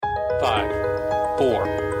5,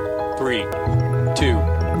 4, 3, 2,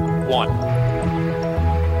 1.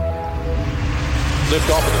 Lift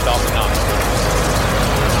off of the Falcon 9.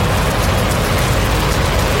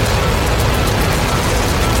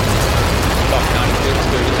 Falcon 9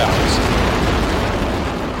 clear the towers.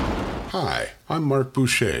 Hi, I'm Mark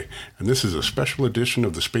Boucher, and this is a special edition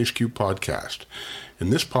of the SpaceQ podcast. In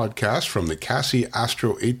this podcast from the CASI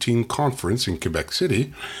ASTRO 18 conference in Quebec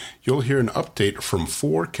City, you'll hear an update from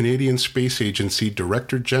 4 Canadian Space Agency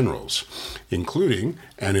Director Generals, including,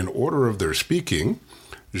 and in order of their speaking,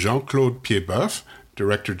 Jean-Claude Piedboeuf,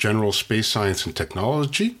 Director General Space Science and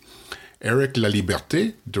Technology, Eric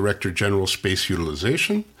Laliberté, Director General Space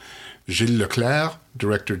Utilization, Gilles Leclerc,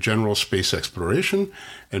 Director General Space Exploration,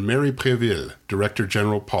 and Mary Préville, Director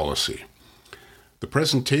General Policy. The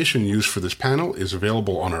presentation used for this panel is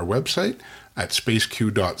available on our website at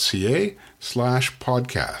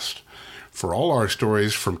spaceq.ca/podcast. For all our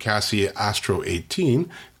stories from CASI ASTRO 18,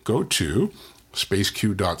 go to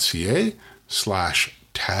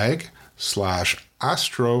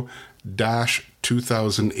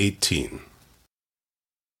spaceq.ca/tag/astro-2018.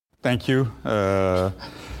 Thank you.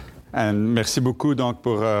 And merci beaucoup donc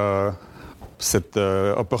pour cette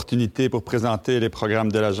opportunité pour présenter les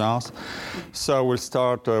programmes de l'agence. So we'll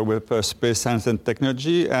start with Space Science and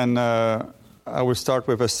Technology, and I will start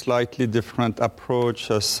with a slightly different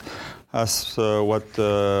approach as what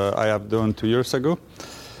I have done 2 years ago.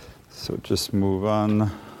 So just move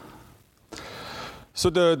on. So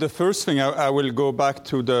the first thing, I will go back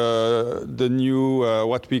to the new,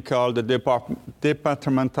 what we call the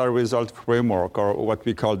Departmental Result Framework, or what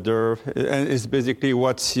we call DERF. And it's basically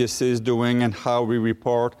what CSA is doing and how we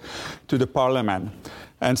report to the Parliament.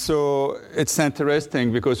 And so it's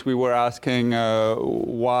interesting because we were asking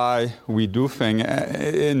why we do things,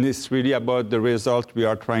 and it's really about the result we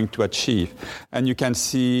are trying to achieve. And you can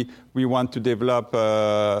see we want to develop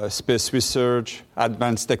space research,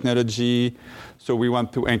 advanced technology. So we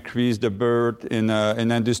want to increase the birth in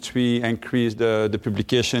industry, increase the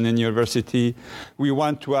publication in university. We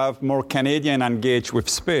want to have more Canadians engaged with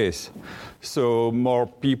space. So more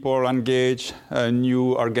people engaged, a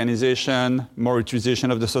new organization, more utilization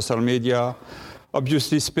of the social media.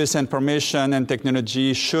 Obviously, space information and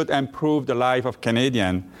technology should improve the life of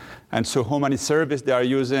Canadians. And so how many services they are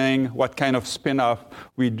using, what kind of spin-off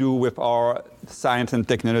we do with our science and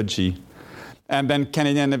technology. And then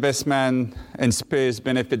Canadian investment in space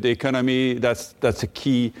benefit the economy. That's a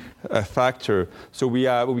key factor. So we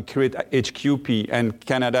create HQP, and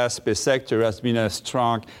Canada's space sector has been a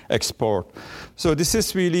strong export. So this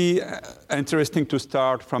is really interesting to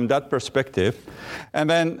start from that perspective. And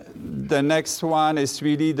then the next one is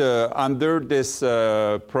really under this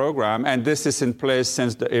program, and this is in place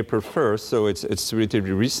since the April 1st, so it's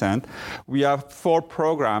relatively recent. We have 4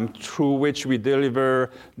 programs through which we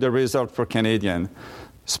deliver the result for Canadians.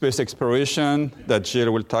 Space exploration, that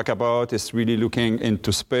Jill will talk about, is really looking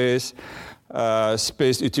into space.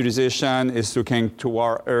 Space utilization is looking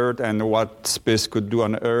toward Earth and what space could do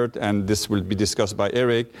on Earth, and this will be discussed by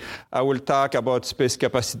Eric. I will talk about space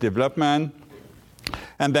capacity development.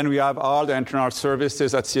 And then we have all the internal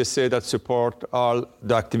services at CSA that support all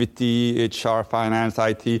the activity, HR, finance,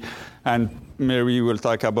 IT, and Mary will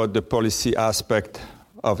talk about the policy aspect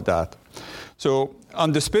of that. So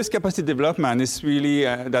on the space capacity development, it's really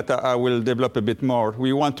that I will develop a bit more.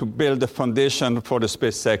 We want to build a foundation for the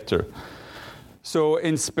space sector. So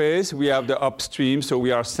in space, we have the upstream, so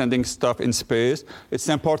we are sending stuff in space. It's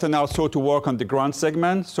important also to work on the ground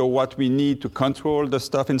segment, so what we need to control the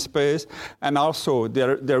stuff in space. And also,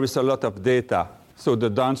 there is a lot of data. So the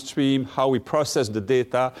downstream, how we process the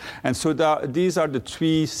data. And so these are the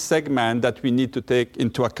 3 segments that we need to take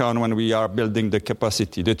into account when we are building the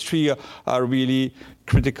capacity. The 3 are really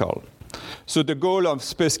critical. So the goal of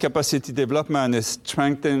space capacity development is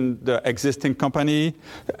strengthen the existing company,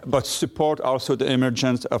 but support also the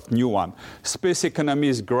emergence of new one. Space economy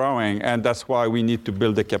is growing, and that's why we need to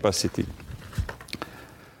build the capacity.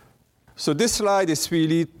 So this slide is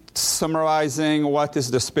really summarizing what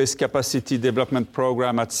is the space capacity development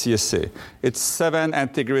program at CSA. It's 7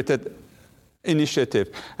 integrated initiatives.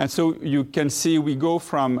 And so you can see we go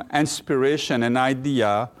from inspiration and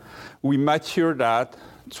idea, we mature that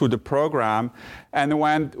through the program, and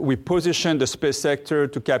when we position the space sector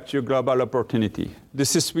to capture global opportunity.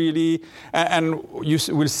 This is really, and you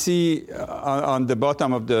will see on the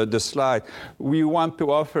bottom of the slide, we want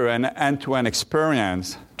to offer an end-to-end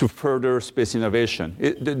experience to further space innovation.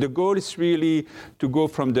 The goal is really to go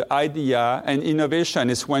from the idea, and innovation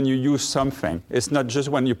is when you use something. It's not just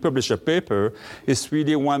when you publish a paper, it's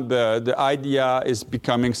really when the idea is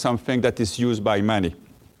becoming something that is used by many.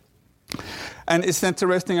 And it's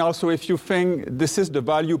interesting also if you think this is the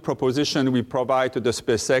value proposition we provide to the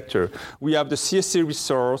space sector. We have the CSA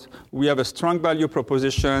resource, we have a strong value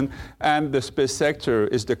proposition, and the space sector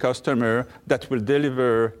is the customer that will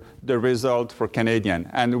deliver the result for Canadian.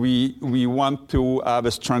 And we want to have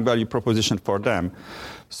a strong value proposition for them.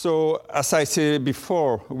 So as I said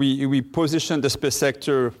before, we position the space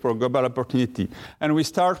sector for global opportunity. And we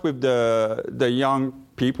start with the young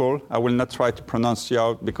people. I will not try to pronounce it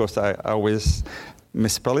out because I always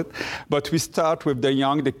misspell it. But we start with the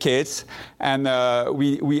young, the kids, and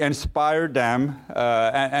we inspire them,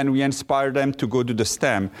 and we inspire them to go to the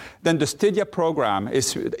STEM. Then the Stadia program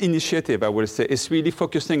initiative, I will say, is really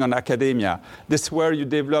focusing on academia. This is where you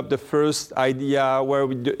develop the first idea, where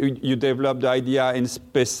you develop the idea in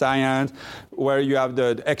space science, where you have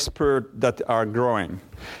the experts that are growing.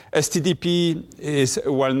 STDP is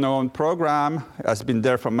a well-known program, has been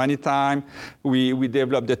there for many times. We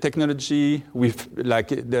develop the technology, like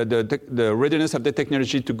the readiness of the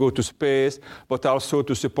technology to go to space, but also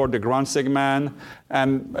to support the ground segment.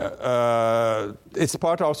 And it's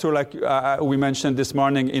part also, like we mentioned this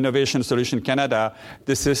morning, Innovation Solution Canada.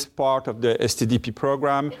 This is part of the STDP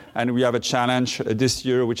program, and we have a challenge this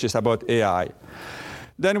year, which is about AI.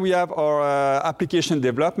 Then we have our application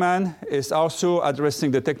development. It's also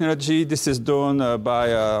addressing the technology. This is done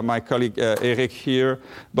by my colleague Eric here,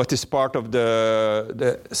 but it's part of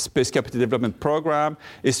the Space Capacity Development Program.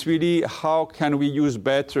 It's really how can we use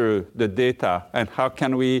better the data, and how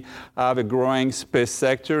can we have a growing space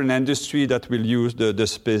sector and industry that will use the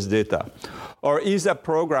space data. Our ESA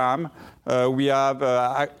program, we have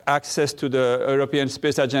access to the European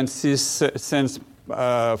Space Agency since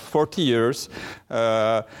 40 years,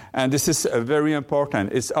 and this is very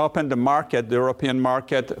important. It's opened the market, the European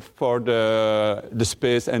market, for the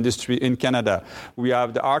space industry in Canada. We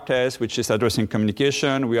have the ARTES, which is addressing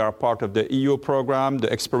communication. We are part of the EU program, the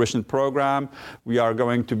exploration program. We are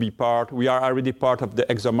already part of the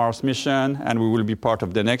ExoMars mission, and we will be part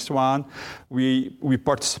of the next one. We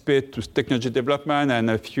participate to technology development, and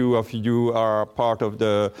a few of you are part of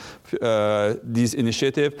these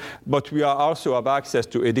initiatives. But we are also have access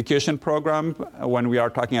to education program when we are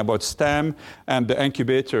talking about STEM, and the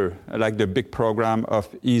incubator, like the big program of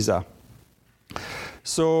ESA.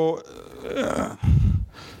 So,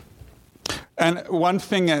 and one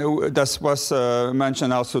thing that was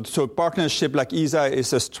mentioned also, so partnership like ESA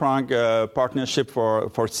is a strong partnership for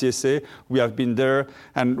CSA. We have been there,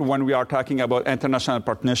 and when we are talking about international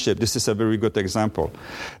partnership, this is a very good example.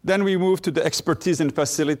 Then we move to the expertise and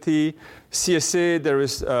facility. CSA, there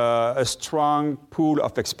is a strong pool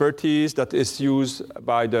of expertise that is used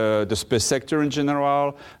by the space sector in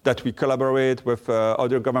general, that we collaborate with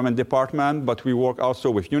other government departments, but we work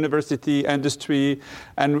also with university, industry,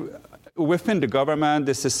 and within the government,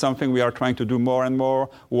 this is something we are trying to do more and more,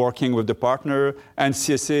 working with the partner, and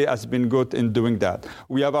CSA has been good in doing that.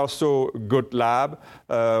 We have also good lab.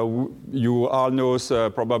 You all know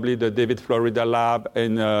probably the David Florida lab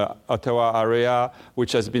in Ottawa area,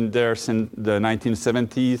 which has been there since the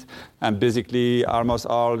 1970s, and basically almost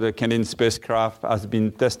all the Canadian spacecraft has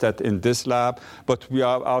been tested in this lab. But we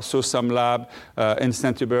have also some lab in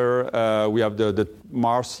Saint-Hubert. We have the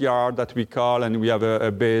Mars Yard that we call, and we have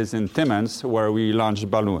a base in Timmins where we launch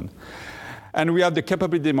balloon. And we have the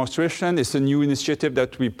capability demonstration. It's a new initiative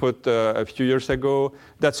that we put a few years ago.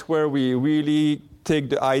 That's where we really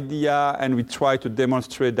take the idea and we try to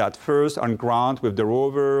demonstrate that first on ground with the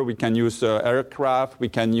rover. We can use aircraft, we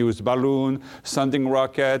can use balloon, sounding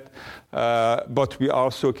rocket, but we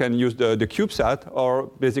also can use the CubeSat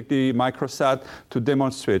or basically microsat to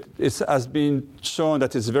demonstrate. It has been shown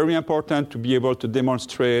that it's very important to be able to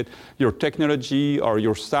demonstrate your technology or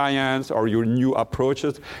your science or your new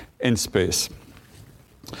approaches in space.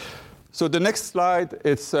 So the next slide,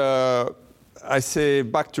 it's, I say,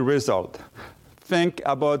 back to result. Think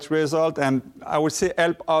about result, and I would say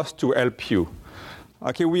help us to help you.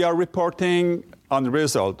 Okay, we are reporting on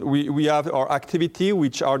result. We have our activity,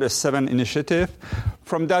 which are the 7 initiatives.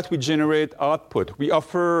 From that, we generate output. We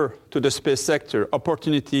offer to the space sector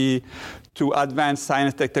opportunity to advance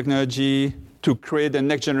science and technology, to create the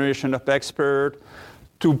next generation of experts,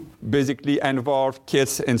 to basically involve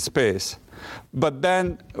kids in space. But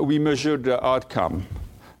then we measure the outcome.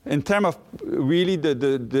 In terms of really the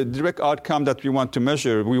direct outcome that we want to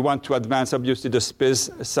measure, we want to advance, obviously, the space,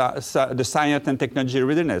 the science and technology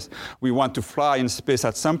readiness. We want to fly in space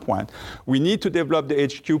at some point. We need to develop the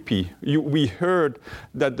HQP. We heard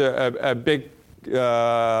that a big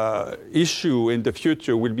issue in the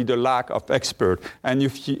future will be the lack of experts. And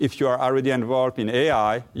if you are already involved in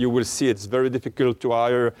AI, you will see it's very difficult to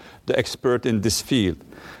hire the expert in this field.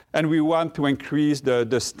 And we want to increase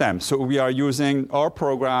the STEM. So we are using our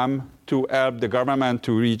program to help the government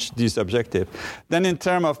to reach this objective. Then in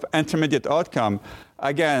terms of intermediate outcome,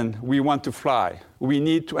 again, we want to fly. We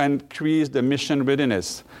need to increase the mission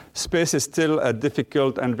readiness. Space is still a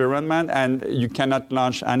difficult environment, and you cannot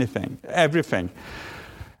launch everything.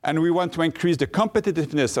 And we want to increase the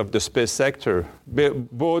competitiveness of the space sector,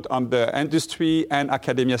 both on the industry and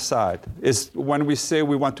academia side. When we say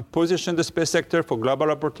we want to position the space sector for global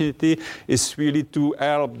opportunity, it's really to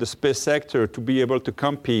help the space sector to be able to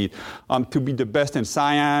compete, to be the best in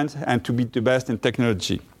science and to be the best in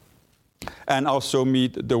technology, and also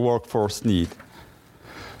meet the workforce need.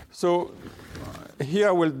 So here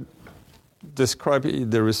I will describe,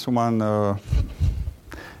 there is one...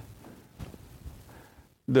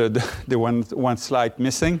 The one slide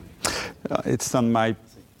missing. It's on my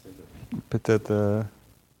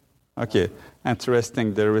okay,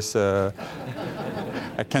 interesting. There is a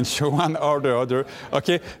I can show one or the other.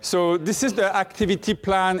 Okay, so this is the activity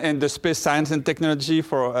plan in the space science and technology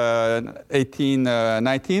for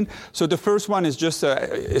 18-19. So the first one is just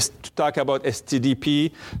is to talk about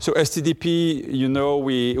STDP. So STDP, you know,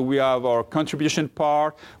 we have our contribution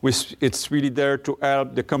part, which it's really there to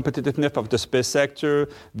help the competitiveness of the space sector.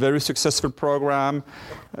 Very successful program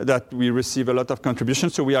that we receive a lot of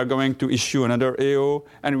contributions. So we are going to issue another AO,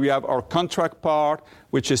 and we have our contract part,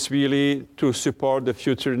 which is really to support the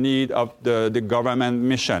future need of the government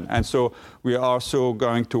mission. And so we are also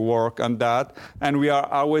going to work on that. And we are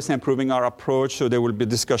always improving our approach, so there will be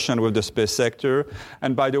discussion with the space sector.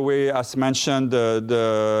 And by the way, as mentioned,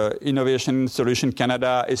 the Innovation Solution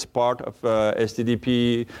Canada is part of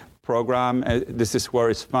STDP program. This is where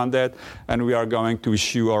it's funded. And we are going to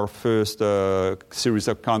issue our first series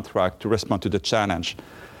of contracts to respond to the challenge.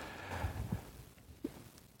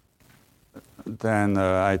 Then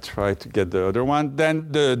I try to get the other one.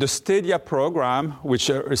 Then the Stadia program, which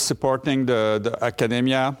is supporting the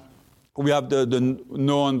academia. We have the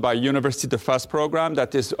known by university the FAST program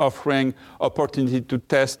that is offering opportunity to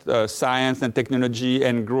test science and technology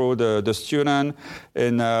and grow the student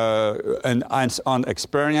in an hands-on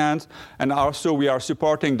experience. And also we are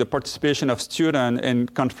supporting the participation of students in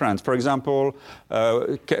conference. For example,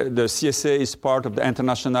 the CSA is part of the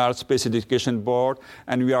International Space Education Board,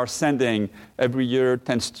 and we are sending every year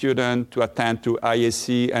 10 students to attend to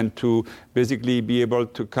IAC and to basically be able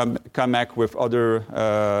to connect with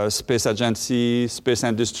other space agencies, space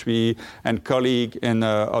industry, and colleagues in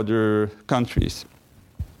other countries.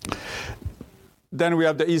 Then we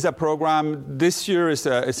have the ESA program. This year is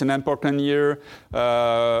an important year.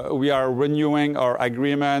 We are renewing our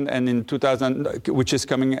agreement, and in which is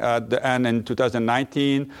coming at the end in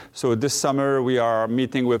 2019. So this summer we are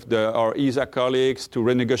meeting with our ESA colleagues to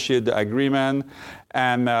renegotiate the agreement.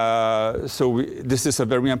 And this is a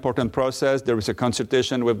very important process. There is a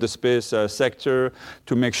consultation with the space sector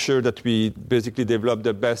to make sure that we basically develop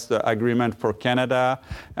the best agreement for Canada.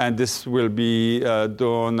 And this will be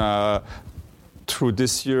done through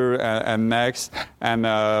this year and next, and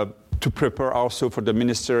to prepare also for the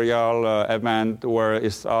ministerial event where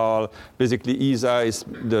it's all basically ESA is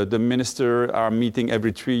the minister are meeting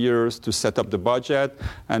every 3 years to set up the budget,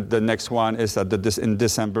 and the next one is in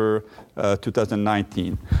December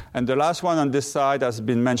 2019. And the last one on this side has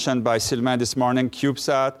been mentioned by Sylvain this morning.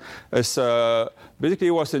 CubeSat is basically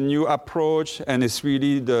it was a new approach, and it's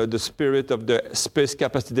really the spirit of the Space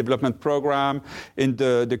Capacity Development Program. In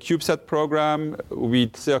the CubeSat program,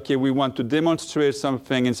 we say, okay, we want to demonstrate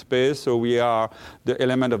something in space, so we are the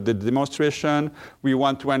element of the demonstration. We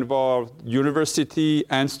want to involve university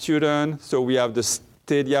and students, so we have the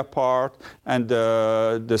Stadia part and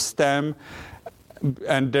the STEM.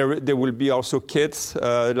 And there will be also kids,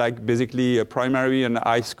 like basically a primary and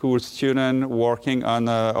high school student working on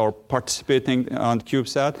or participating on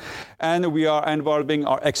CubeSat. And we are involving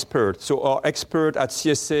our experts. So our expert at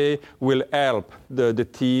CSA will help the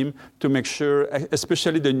team to make sure,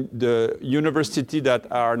 especially the university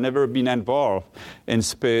that are never been involved in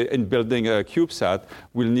building a CubeSat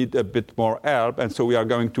will need a bit more help. And so we are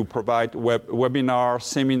going to provide webinar,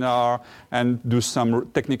 seminar, and do some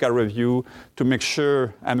technical review to make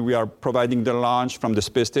sure, and we are providing the launch from the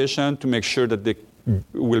space station to make sure that they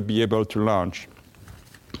will be able to launch.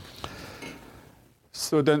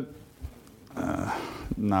 So then,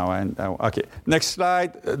 okay. Next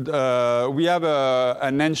slide. We have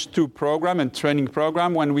an Eng2 program and training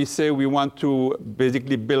program. When we say we want to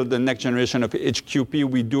basically build the next generation of HQP,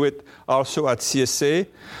 we do it also at CSA.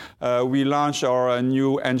 We launched our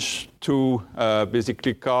new Eng2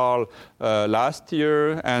 basically call last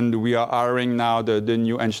year, and we are hiring now the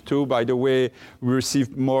new Eng2. By the way, we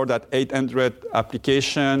received more than 800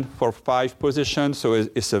 applications for 5 positions, so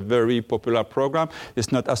it's a very popular program.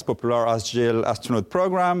 It's not as popular as JL astronaut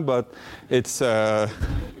program, but it's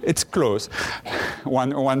close,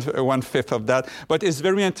 one fifth of that. But it's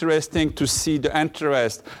very interesting to see the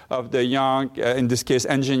interest of the young, in this case,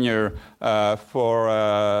 engineer for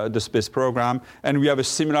the space program. And we have a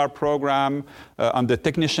similar program on the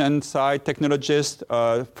technician side, technologists,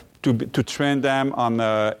 to train them on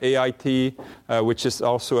AIT, which is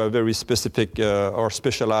also a very specific or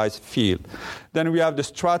specialized field. Then we have the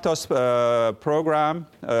Stratos program,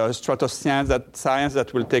 Stratos Science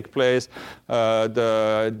that will take place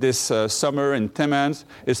this summer in Timmins.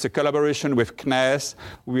 It's a collaboration with CNES.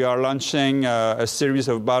 We are launching a series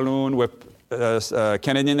of balloons with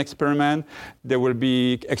Canadian experiment. There will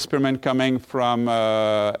be experiment coming from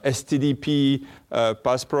STDP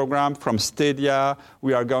PAS program, from Stadia.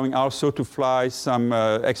 We are going also to fly some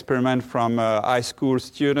experiment from high school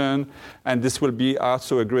student, and this will be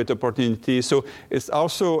also a great opportunity. So it's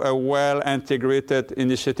also a well-integrated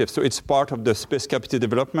initiative. So it's part of the space capacity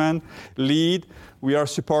development lead. We are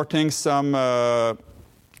supporting some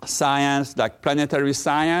science, like planetary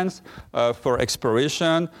science, for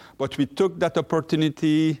exploration. But we took that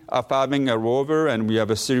opportunity of having a rover, and we have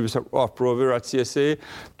a series of rover at CSA,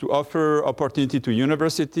 to offer opportunity to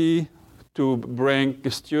university, to bring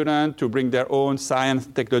students, to bring their own science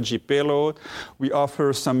technology payload. We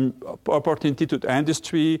offer some opportunity to the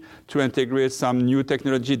industry to integrate some new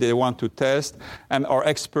technology they want to test, and our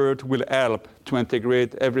expert will help to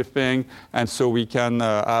integrate everything, and so we can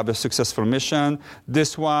have a successful mission.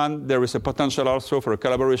 This one, there is a potential also for a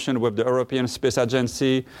collaboration with the European Space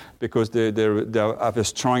Agency, because they have a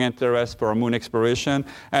strong interest for moon exploration,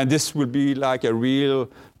 and this will be like a real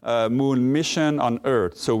moon mission on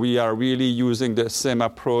Earth. So we are really using the same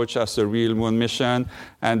approach as a real moon mission,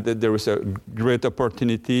 and there is a great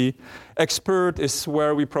opportunity. Expert is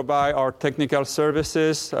where we provide our technical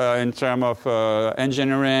services in terms of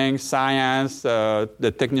engineering, science,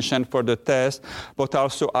 the technician for the test, but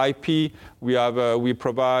also IP. We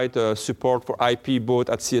provide support for IP both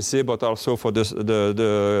at CSA, but also for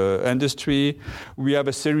the industry. We have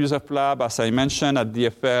a series of labs, as I mentioned, at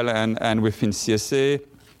DFL and within CSA.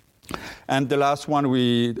 And the last one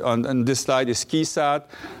on this slide is KeySat.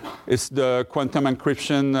 It's the quantum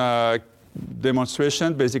encryption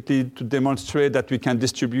demonstration, basically to demonstrate that we can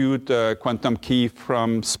distribute quantum key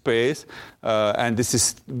from space. And this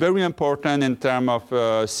is very important in terms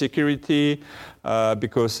of security,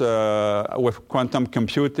 because with quantum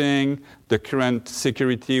computing, the current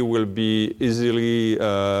security will be easily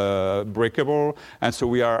breakable. And so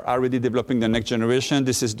we are already developing the next generation.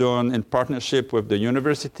 This is done in partnership with the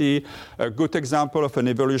university. A good example of an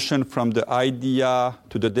evolution from the idea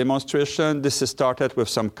to the demonstration. This is started with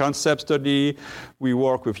some concept study. We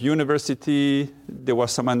work with university. There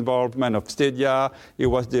was some involvement of Stadia. It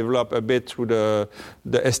was developed a bit through the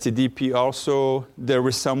STDP also. There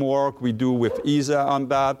is some work we do with ESA on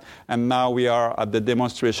that. And now we are at the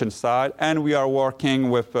demonstration side. And we are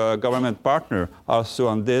working with a government partner also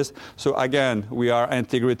on this. So again, we are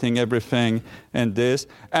integrating everything in this.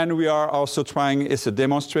 And we are also trying, it's a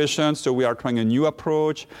demonstration, so we are trying a new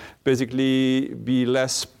approach, basically be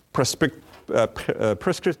less prescriptive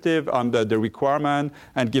on the requirement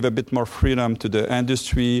and give a bit more freedom to the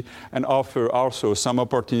industry and offer also some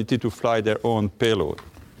opportunity to fly their own payload.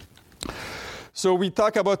 So we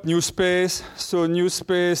talk about new space. So new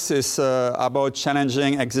space is about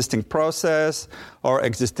challenging existing process or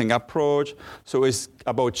existing approach. So it's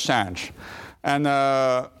about change. And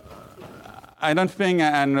I don't think,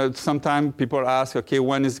 and sometimes people ask, okay,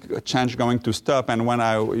 when is change going to stop and when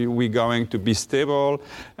are we going to be stable?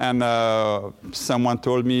 And someone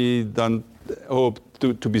told me, don't hope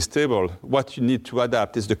to be stable. What you need to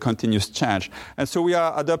adapt is the continuous change. And so we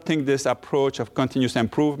are adopting this approach of continuous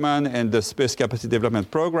improvement in the Space Capacity Development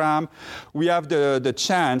Program. We have the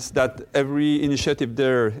chance that every initiative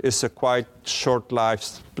there is a quite short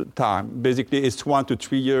lifetime. Basically, it's 1 to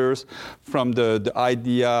 3 years from the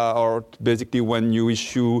idea, or basically when you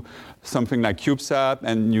issue something like CubeSat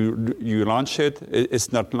and you launch it,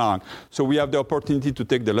 it's not long. So we have the opportunity to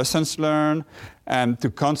take the lessons learned and to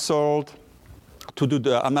consult to do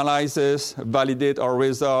the analysis, validate our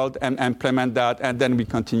result, and implement that, and then we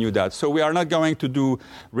continue that. So we are not going to do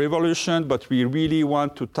revolution, but we really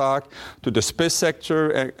want to talk to the space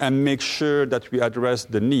sector and make sure that we address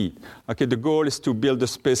the need. Okay, the goal is to build the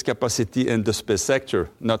space capacity in the space sector,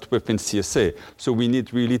 not within CSA. So we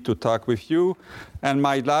need really to talk with you. And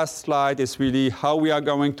my last slide is really how we are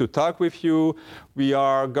going to talk with you. We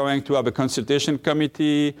are going to have a consultation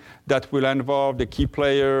committee that will involve the key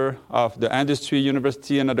player of the industry,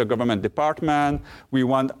 university, and other government department. We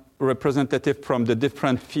want representative from the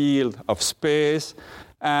different field of space.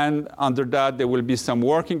 And under that, there will be some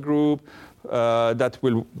working group that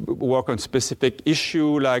will work on specific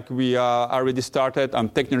issue, like we already started on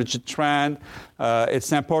technology trend.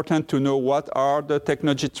 It's important to know what are the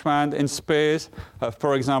technology trend in space.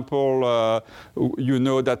 For example, you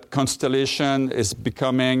know that constellation is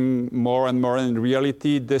becoming more and more in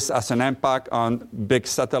reality. This has an impact on big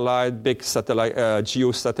satellite,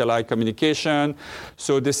 geo-satellite communication.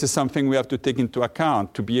 So this is something we have to take into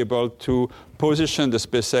account to be able to position the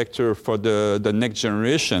space sector for the next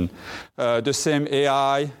generation. The same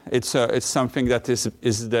AI, it's something that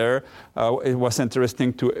is there. It was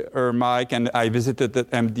interesting to hear Mike, and I visited the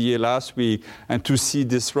MDA last week, and to see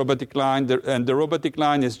this robotic line. And the robotic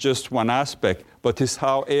line is just one aspect, but it's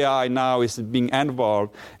how AI now is being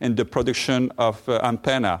involved in the production of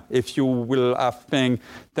antenna. If you will have think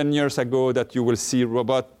 10 years ago that you will see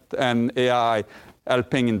robot and AI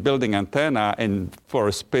helping in building antenna and for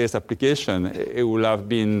a space application, it will have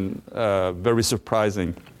been very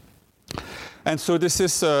surprising. And so this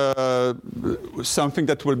is something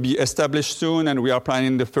that will be established soon, and we are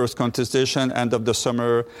planning the first contestation end of the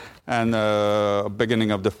summer and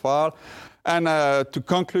beginning of the fall. And to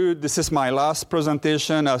conclude, this is my last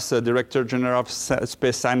presentation as Director General of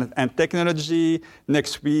Space Science and Technology.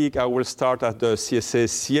 Next week, I will start as the CSA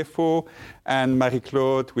CFO, and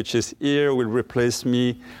Marie-Claude, which is here, will replace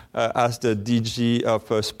me as the DG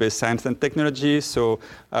of Space Science and Technology. So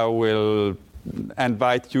I will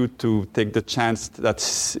invite you to take the chance that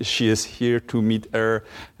she is here to meet her,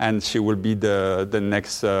 and she will be the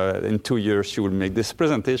next, in 2 years, she will make this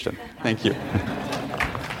presentation. Thank you.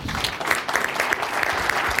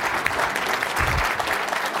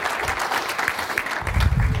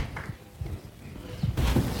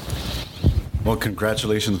 Well,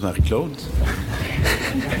 congratulations, Marie-Claude.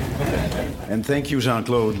 And thank you,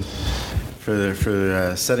 Jean-Claude,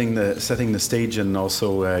 for setting the stage and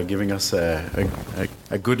also giving us a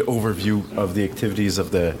good overview of the activities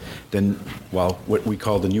of what we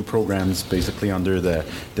call the new programs, basically under the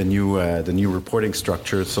new reporting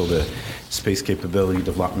structure, so the Space Capability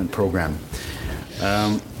Development Program.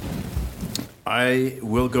 I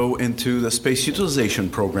will go into the Space Utilization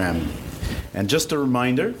Program, and just a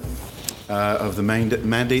reminder of the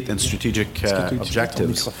mandate and strategic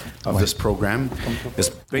objectives of this program is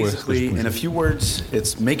basically, in a few words,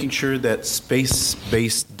 it's making sure that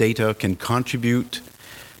space-based data can contribute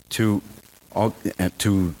to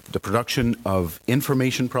the production of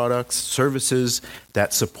information products, services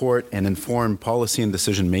that support and inform policy and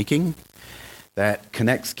decision-making, that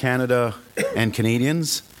connects Canada and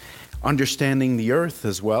Canadians, understanding the Earth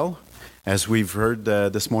as well. As we've heard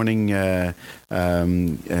this morning,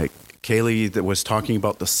 Kaylee that was talking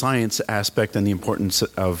about the science aspect and the importance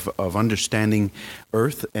of understanding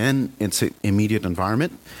Earth and its immediate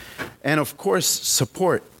environment. And of course,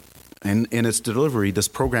 support. And in its delivery, this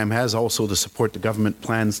program has also to support the government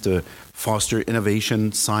plans to foster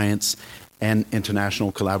innovation, science, and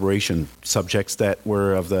international collaboration, subjects that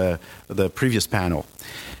were of the previous panel.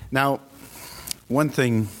 Now, one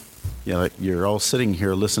thing, you're all sitting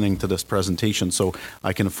here listening to this presentation, so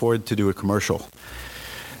I can afford to do a commercial.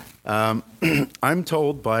 I'm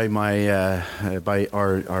told by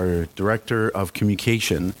our director of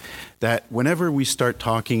communication that whenever we start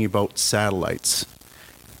talking about satellites,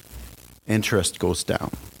 interest goes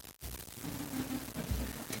down.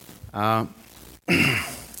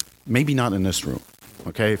 Maybe not in this room.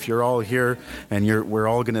 Okay, if you're all here and we're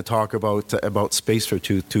all going to talk about space for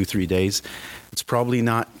 3 days, it's probably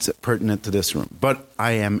not pertinent to this room. But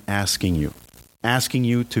I am asking you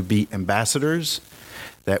to be ambassadors.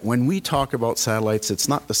 That when we talk about satellites, it's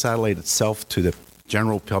not the satellite itself to the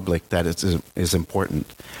general public that is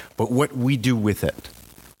important, but what we do with it.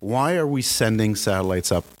 Why are we sending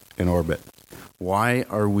satellites up in orbit? Why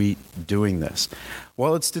are we doing this?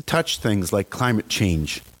 Well, it's to touch things like climate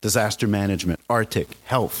change, disaster management, Arctic,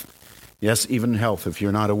 health. Yes, even health. If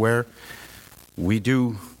you're not aware, we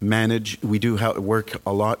do work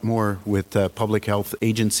a lot more with the Public Health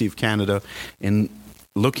Agency of Canada in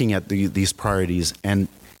looking at these priorities and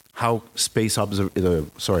how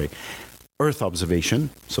Earth observation,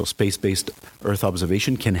 so space-based Earth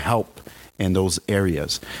observation, can help in those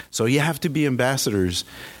areas. So you have to be ambassadors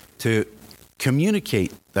to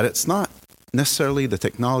communicate that it's not necessarily the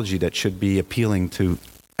technology that should be appealing to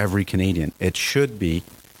every Canadian. It should be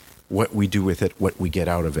what we do with it, what we get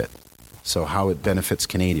out of it. So how it benefits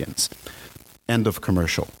Canadians. End of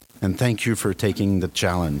commercial. And thank you for taking the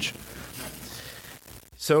challenge.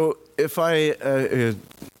 So if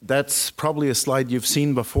that's probably a slide you've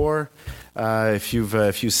seen before. If you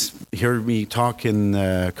heard me talk in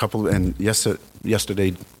a couple, and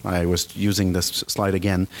yesterday I was using this slide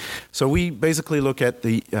again. So we basically look at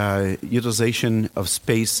the utilization of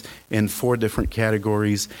space in 4 different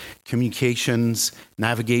categories: communications,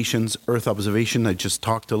 navigations, Earth observation. I just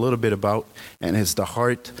talked a little bit about, and is the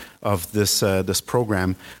heart of this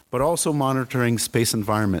program. But also monitoring space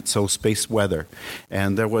environment, so space weather.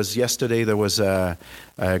 And yesterday there was a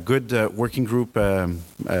good working group, a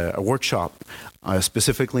workshop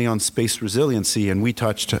specifically on space resiliency, and we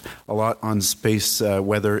touched a lot on space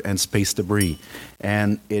weather and space debris.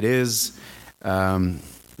 And it is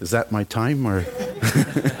that my time or?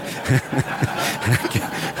 Okay.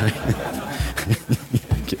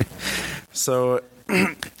 So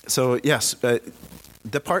yes.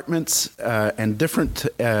 Departments and different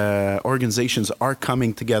organizations are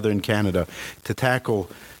coming together in Canada to tackle,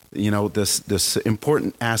 this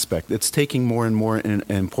important aspect. It's taking more and more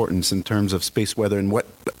importance in terms of space weather and what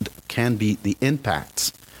can be the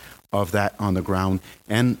impacts of that on the ground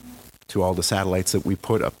and to all the satellites that we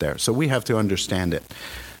put up there. So we have to understand it.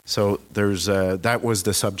 So that was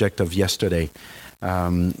the subject of yesterday's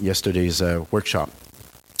workshop.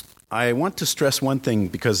 I want to stress one thing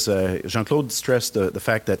because Jean-Claude stressed the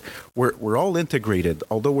fact that we're all integrated.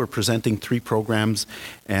 Although we're presenting 3 programs,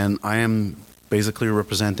 and I am basically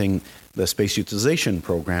representing the Space Utilization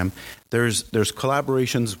Program, there's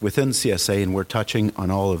collaborations within CSA, and we're touching on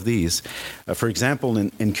all of these. For example,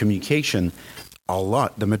 in communication,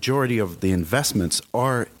 the majority of the investments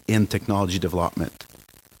are in technology development.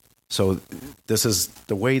 So this is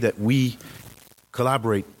the way that we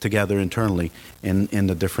collaborate together internally in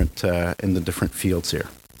the different fields here.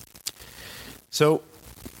 So,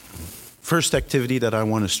 first activity that I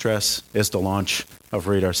want to stress is the launch of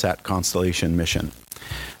RadarSat Constellation mission.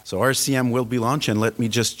 So RCM will be launched, and let me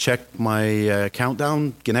just check my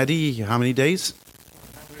countdown. Gennady, how many days?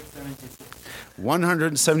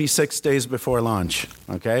 176 days before launch.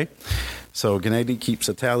 Okay, so Gennady keeps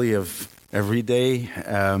a tally of every day.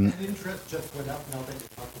 Interest just went up now that you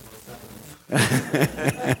talked about satellites.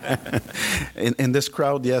 In this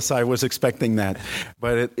crowd, yes, I was expecting that,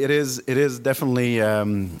 but it is definitely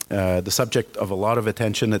the subject of a lot of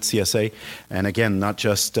attention at CSA, and again, not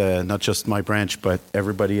just my branch, but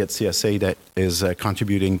everybody at CSA that is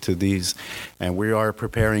contributing to these, and we are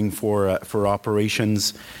preparing for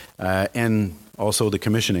operations and also the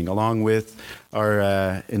commissioning, along with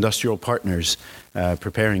our industrial partners,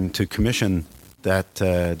 preparing to commission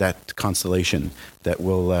that constellation that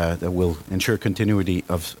will ensure continuity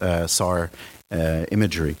of SAR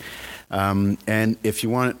imagery. And if you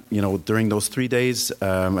want, during those 3 days,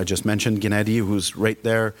 I just mentioned Gennady, who's right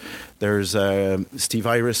there. There's Steve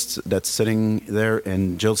Iris that's sitting there,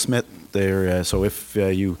 and Jill Smith there. So if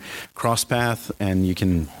you cross path, and you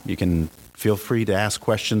can feel free to ask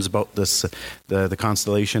questions about this, the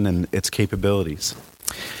constellation and its capabilities.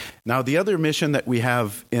 Now, the other mission that we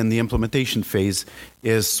have in the implementation phase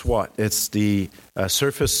is SWOT. It's the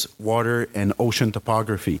Surface, Water, and Ocean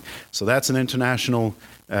Topography. So that's an international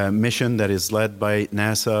mission that is led by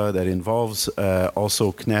NASA, that involves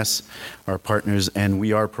also CNES, our partners, and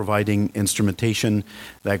we are providing instrumentation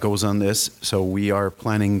that goes on this. So we are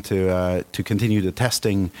planning to continue the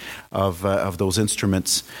testing of those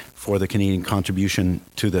instruments for the Canadian contribution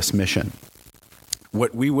to this mission.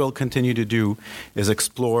 What we will continue to do is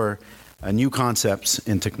explore new concepts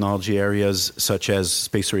in technology areas such as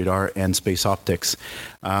space radar and space optics.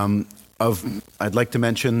 I'd like to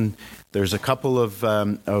mention there's a couple of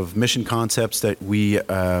mission concepts that we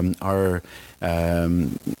are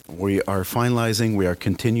finalizing. We are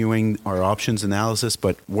continuing our options analysis,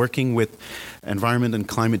 but working with Environment and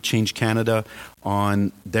Climate Change Canada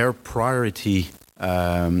on their priority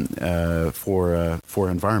for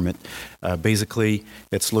environment. Basically,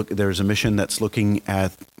 there's a mission that's looking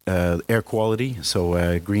at air quality,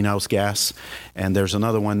 so greenhouse gas, and there's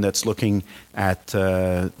another one that's looking at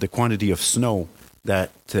the quantity of snow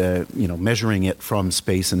that measuring it from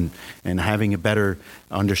space and having a better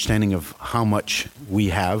understanding of how much we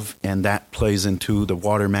have, and that plays into the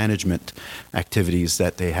water management activities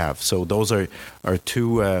that they have. So those are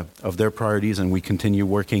two of their priorities, and we continue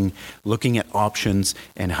looking at options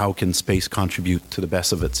and how can space contribute to the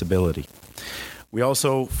best of its ability. We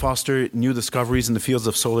also foster new discoveries in the fields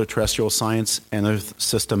of solar terrestrial science and Earth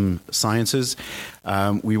system sciences.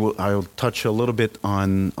 I'll touch a little bit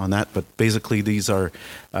on that, but basically these are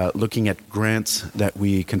looking at grants that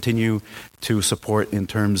we continue to support in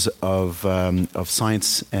terms of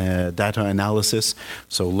science data analysis.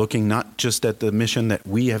 So looking not just at the mission that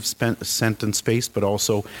we have sent in space, but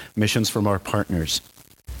also missions from our partners.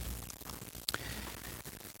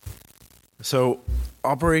 So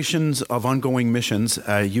operations of ongoing missions,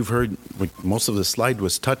 you've heard most of the slide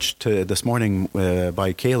was touched this morning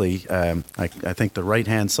by Kaylee. I think the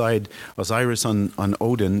right-hand side, Osiris on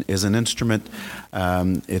Odin, is an instrument,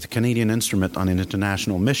 it's a Canadian instrument on an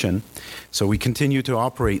international mission. So we continue to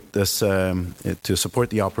operate this, to support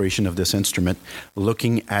the operation of this instrument,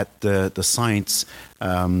 looking at the science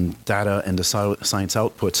data and the science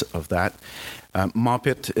outputs of that.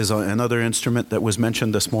 MOPIT is another instrument that was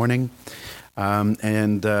mentioned this morning.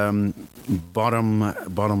 And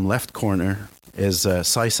bottom left corner is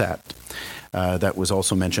SciSat that was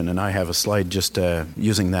also mentioned, and I have a slide just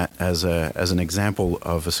using that as an example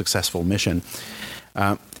of a successful mission.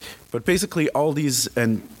 But basically all these,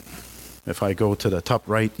 and if I go to the top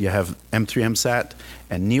right, you have M3MSat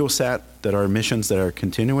and NeoSat that are missions that are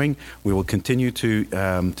continuing. We will continue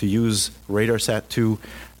to use RadarSat-2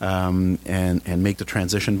 and make the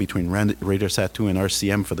transition between RadarSat-2 and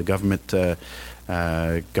RCM for the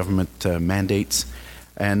government mandates.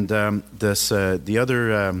 And the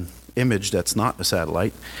other image that's not a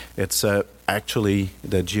satellite, it's actually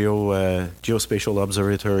the Geospatial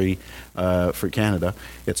Observatory for Canada.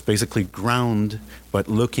 It's basically ground, but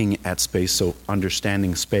looking at space, so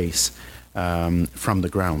understanding space from the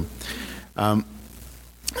ground.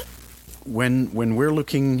 When we're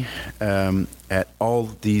looking at all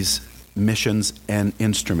these missions and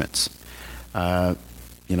instruments,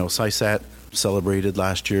 SciSat celebrated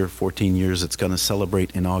last year 14 years. It's going to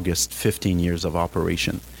celebrate in August 15 years of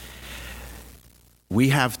operation. We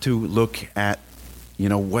have to look at,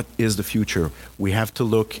 what is the future? We have to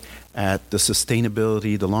look at the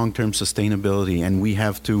sustainability, the long-term sustainability, and we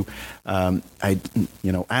have to,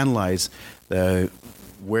 analyze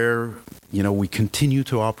where, we continue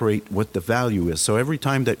to operate, what the value is. So every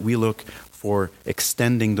time that we look for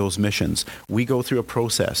extending those missions, we go through a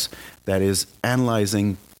process that is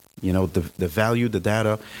analyzing, the value, the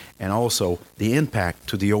data, and also the impact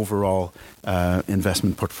to the overall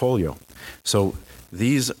investment portfolio. So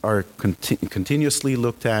these are continuously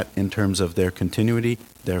looked at in terms of their continuity,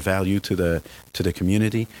 their value to the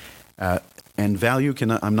community, and value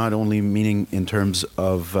I'm not only meaning in terms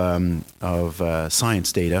of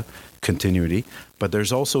science data continuity, but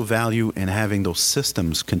there's also value in having those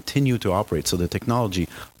systems continue to operate. So the technology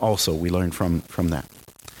also we learn from that.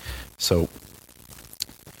 So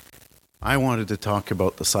I wanted to talk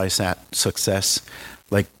about the SciSat success.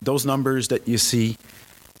 Like those numbers that you see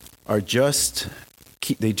are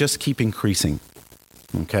they just keep increasing.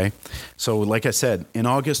 Okay, so like I said, in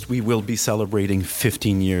August we will be celebrating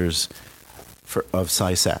 15 years of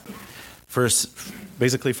SciSat. First,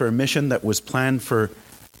 basically for a mission that was planned for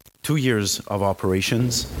 2 years of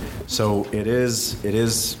operations. So it is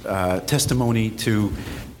testimony to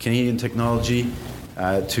Canadian technology,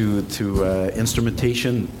 to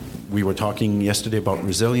instrumentation. We were talking yesterday about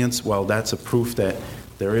resilience. Well, that's a proof that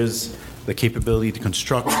there is the capability to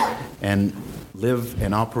construct and live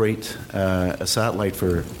and operate a satellite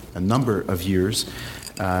for a number of years.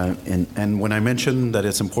 And when I mentioned that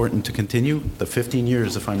it's important to continue, the 15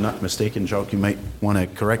 years, if I'm not mistaken, Jacques, you might want to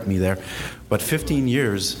correct me there, but 15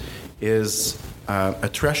 years is a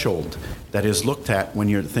threshold that is looked at when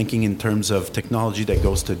you're thinking in terms of technology that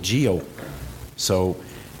goes to GEO. So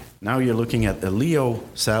now you're looking at a LEO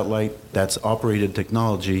satellite that's operated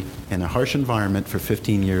technology in a harsh environment for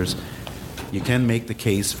 15 years. You can make the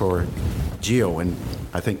case for GEO, and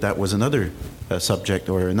I think that was another subject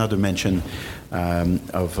or another mention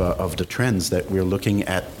of the trends that we're looking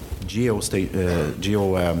at GEO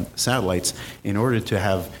satellites in order to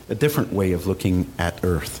have a different way of looking at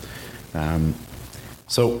Earth.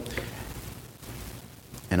 So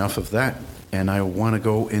enough of that, and I want to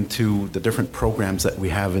go into the different programs that we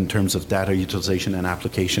have in terms of data utilization and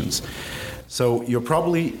applications. So you're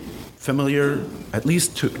probably familiar, at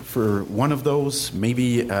least for one of those,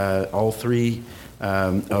 maybe all three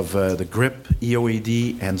of the GRIP,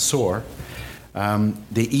 EOAD, and SOAR.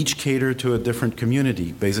 They each cater to a different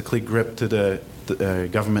community, basically GRIP to the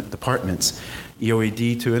government departments,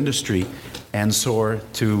 EOAD to industry, and SOAR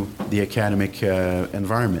to the academic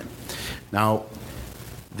environment. Now,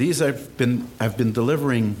 these have been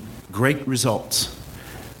delivering great results,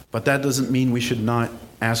 but that doesn't mean we should not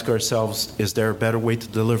ask ourselves, is there a better way to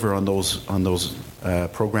deliver on those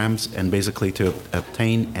programs and basically to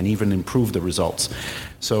obtain and even improve the results?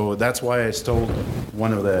 So that's why I stole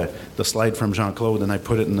one of the slide from Jean-Claude and I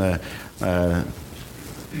put it in the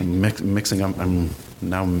mixing up.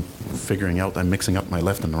 I'm figuring out I'm mixing up my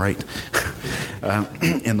left and right.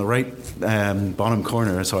 In the right bottom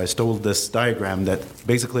corner, so I stole this diagram that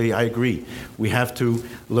basically I agree. We have to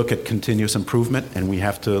look at continuous improvement and we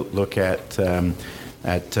have to look at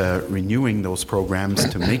renewing those programs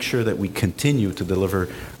to make sure that we continue to deliver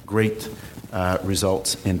great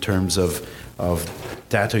results in terms of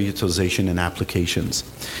data utilization and applications.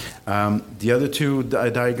 The other two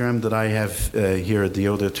diagrams that I have here, the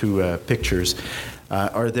other two pictures,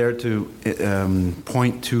 are there to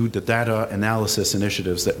point to the data analysis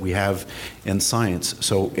initiatives that we have in science.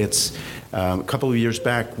 So it's a couple of years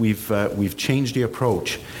back, we've changed the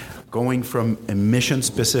approach, going from a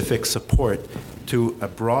mission-specific support to a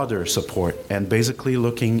broader support, and basically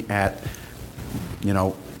looking at,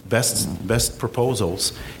 best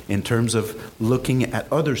proposals in terms of looking at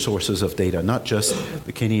other sources of data, not just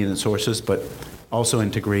the Canadian sources, but also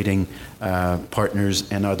integrating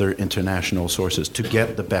partners and other international sources to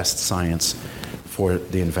get the best science for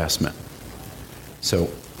the investment. So,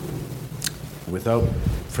 without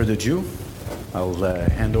further ado, I'll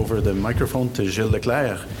hand over the microphone to Gilles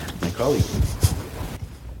Leclerc, my colleague.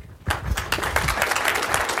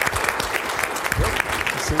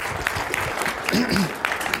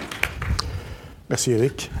 Merci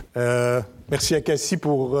Eric. Merci à CASI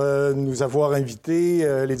pour nous avoir invités,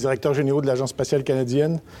 les directeurs généraux de l'Agence spatiale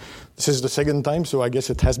canadienne. This is the second time, so I guess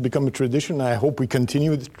it has become a tradition. I hope we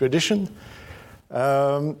continue the tradition.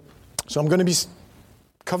 So I'm going to be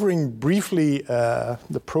covering briefly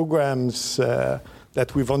the programs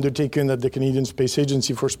that we've undertaken at the Canadian Space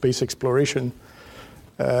Agency for space exploration.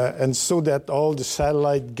 And so that all the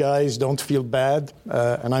satellite guys don't feel bad,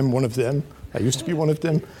 and I'm one of them. I used to be one of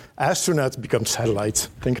them. Astronauts become satellites.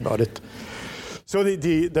 Think about it. So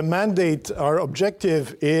the mandate, our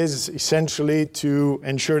objective is essentially to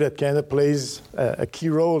ensure that Canada plays a key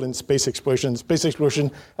role in space exploration. Space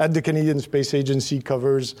exploration at the Canadian Space Agency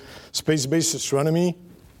covers space-based astronomy,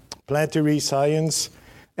 planetary science,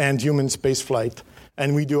 and human spaceflight.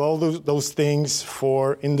 And we do all those things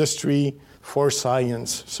for industry, for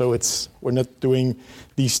science. So we're not doing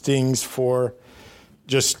these things for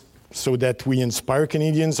just so that we inspire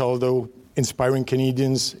Canadians, although inspiring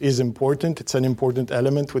Canadians is important. It's an important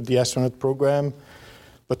element with the astronaut program.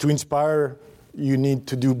 But to inspire, you need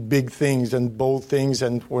to do big things and bold things,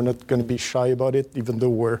 and we're not going to be shy about it, even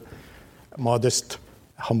though we're modest,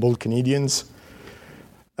 humble Canadians.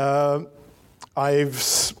 I'm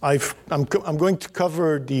going to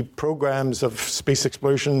cover the programs of space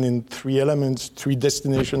exploration in three elements, three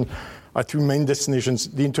main destinations: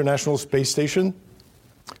 the International Space Station,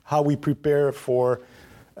 how we prepare for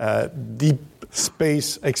deep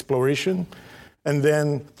space exploration, and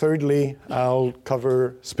then thirdly, I'll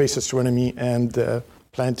cover space astronomy and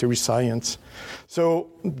planetary science. So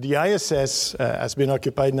the ISS has been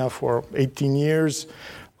occupied now for 18 years.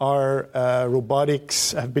 Our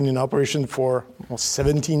robotics have been in operation for almost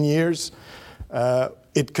 17 years.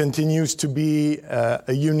 It continues to be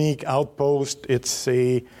a unique outpost. It's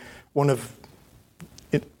one of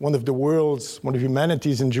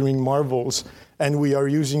humanity's engineering marvels, and we are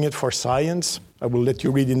using it for science. I will let you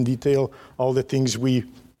read in detail all the things we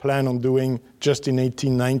plan on doing just in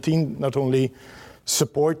 1819, not only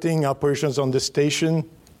supporting operations on the station,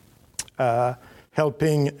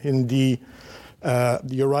 helping in the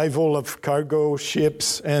arrival of cargo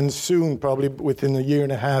ships, and soon, probably within a year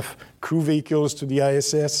and a half, crew vehicles to the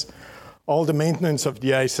ISS. All the maintenance of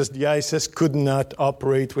the ISS. The ISS could not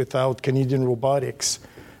operate without Canadian robotics.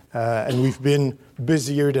 And we've been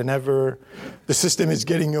busier than ever. The system is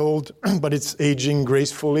getting old, but it's aging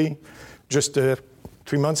gracefully. Just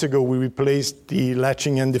 3 months ago, we replaced the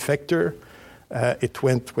latching end effector. It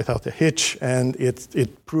went without a hitch, and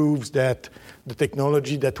it proves that the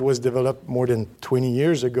technology that was developed more than 20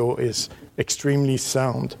 years ago is extremely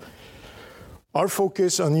sound. Our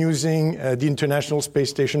focus on using the International Space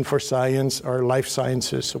Station for science are life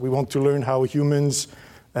sciences. So we want to learn how humans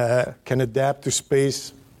can adapt to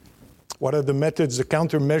space. What are the methods, the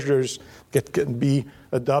countermeasures that can be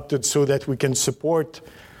adopted so that we can support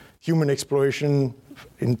human exploration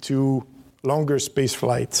into longer space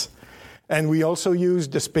flights? And we also use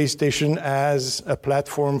the space station as a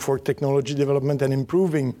platform for technology development and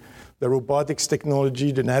improving the robotics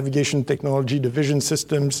technology, the navigation technology, the vision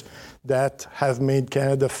systems that have made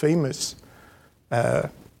Canada famous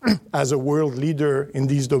as a world leader in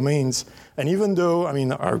these domains. And even though, I mean,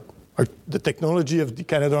 the technology of the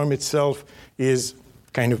Canadarm itself is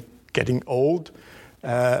kind of getting old,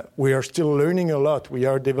 we are still learning a lot. We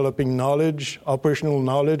are developing knowledge, operational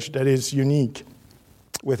knowledge that is unique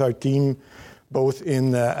with our team, both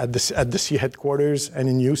at the C headquarters and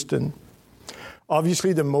in Houston.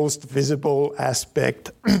 Obviously, the most visible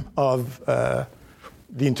aspect of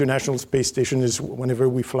the International Space Station is whenever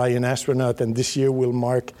we fly an astronaut, and this year will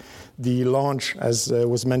mark the launch, as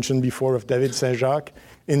was mentioned before, of David Saint-Jacques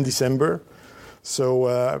in December.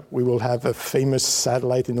 So we will have a famous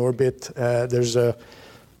satellite in orbit. There's a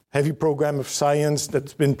heavy program of science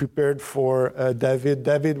that's been prepared for David.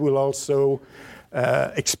 David will also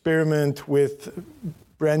experiment with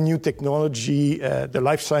brand new technology, the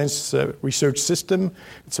Life Science Research System.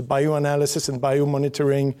 It's a bioanalysis and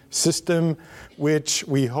biomonitoring system, which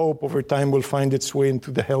we hope over time will find its way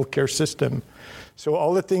into the healthcare system. So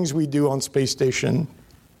all the things we do on Space Station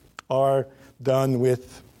are done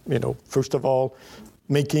with, first of all,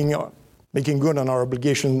 making good on our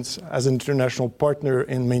obligations as an international partner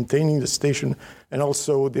in maintaining the station, and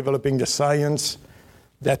also developing the science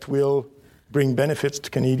that will bring benefits to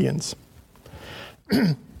Canadians.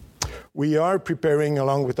 We are preparing,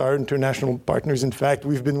 along with our international partners, in fact,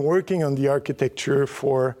 we've been working on the architecture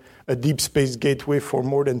for a deep space gateway for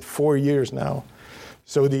more than 4 years now.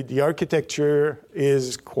 So the architecture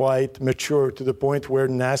is quite mature to the point where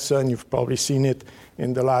NASA, and you've probably seen it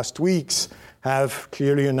in the last weeks, have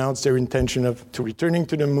clearly announced their intention to returning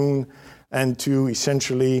to the moon and to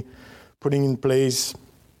essentially putting in place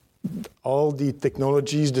all the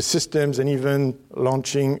technologies, the systems, and even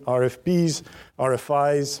launching RFPs,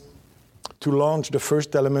 RFIs, to launch the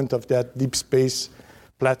first element of that deep space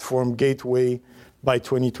platform gateway by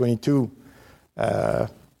 2022.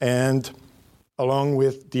 And along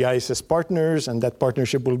with the ISS partners, and that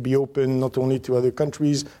partnership will be open not only to other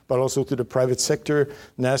countries, but also to the private sector,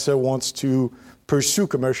 NASA wants to pursue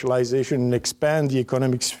commercialization and expand the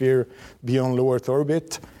economic sphere beyond low Earth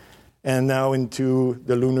orbit, and now into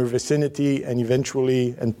the lunar vicinity, and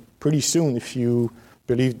eventually, and pretty soon, if you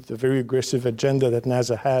believe the very aggressive agenda that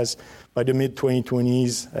NASA has, by the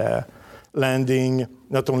mid-2020s, landing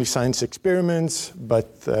not only science experiments,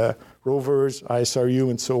 but rovers, ISRU,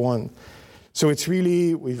 and so on. So it's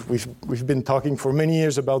really, we've been talking for many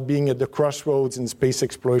years about being at the crossroads in space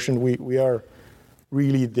exploration. We are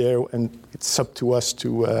really there, and it's up to us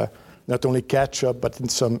to not only catch up, but in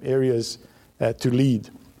some areas to lead.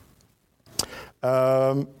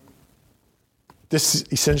 This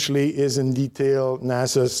essentially is in detail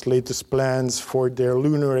NASA's latest plans for their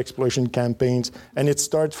lunar exploration campaigns, and it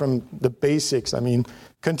starts from the basics. I mean,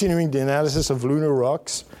 continuing the analysis of lunar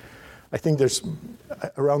rocks. I think there's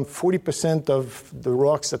around 40% of the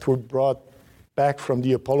rocks that were brought back from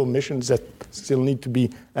the Apollo missions that still need to be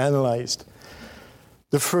analyzed.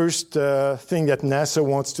 The first thing that NASA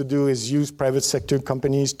wants to do is use private sector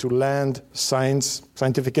companies to land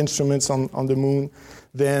scientific instruments on the moon,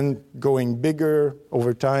 then going bigger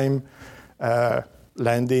over time,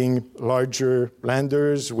 landing larger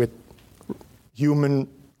landers with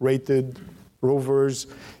human-rated rovers.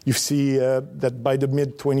 You see that by the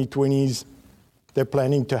mid-2020s, they're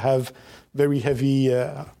planning to have very heavy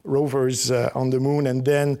rovers on the moon. And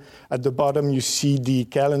then at the bottom, you see the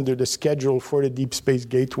calendar, the schedule for the Deep Space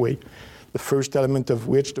Gateway, the first element of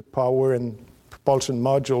which, the power and propulsion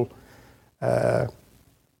module,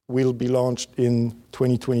 will be launched in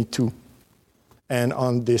 2022. And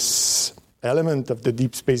on this element of the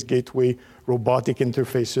Deep Space Gateway, robotic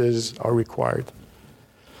interfaces are required.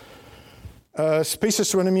 Space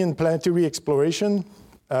astronomy and planetary exploration.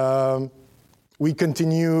 We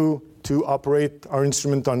continue to operate our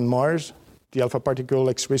instrument on Mars, the Alpha Particle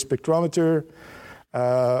X-ray Spectrometer.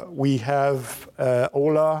 We have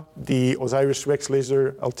OLA, the OSIRIS-REx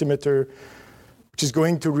Laser Altimeter, which is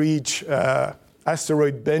going to reach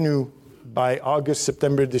asteroid Bennu by August,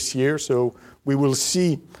 September this year. So we will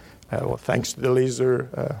see, thanks to the laser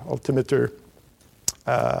altimeter,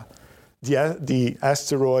 the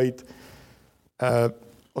asteroid.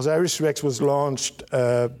 OSIRIS-REx was launched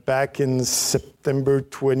back in September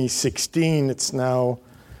 2016. It's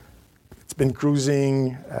been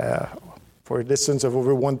cruising for a distance of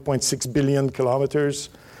over 1.6 billion kilometers.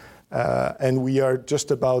 And we are just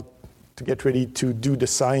about to get ready to do the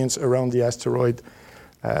science around the asteroid,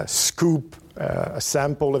 scoop a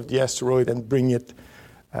sample of the asteroid and bring it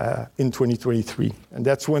in 2023. And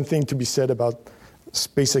that's one thing to be said about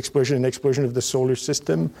space exploration and exploration of the solar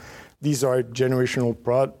system. These are generational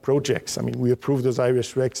projects. I mean, we approved those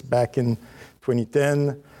IRIS-REx back in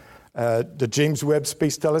 2010. The James Webb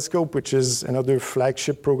Space Telescope, which is another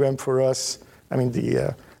flagship program for us. I mean,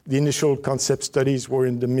 the initial concept studies were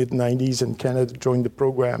in the mid-90s, and Canada joined the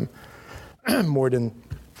program more than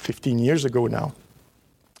 15 years ago now.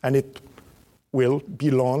 And it will be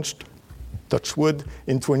launched, touch wood,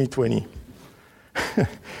 in 2020.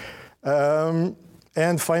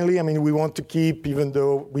 And finally, I mean, we want to keep, even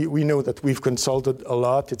though we know that we've consulted a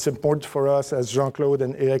lot, it's important for us, as Jean-Claude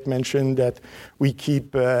and Eric mentioned, that we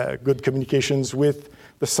keep good communications with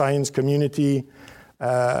the science community,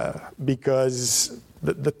 because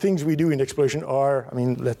the things we do in exploration are, I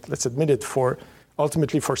mean, let's admit it,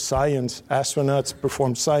 ultimately for science. Astronauts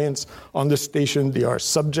perform science on the station. They are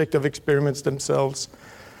subject of experiments themselves.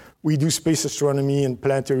 We do space astronomy and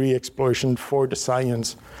planetary exploration for the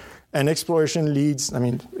science. And exploration leads, I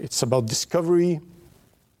mean, it's about discovery.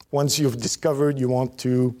 Once you've discovered, you want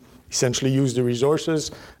to essentially use the resources,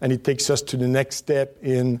 and it takes us to the next step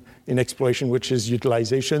in exploration, which is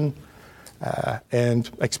utilization and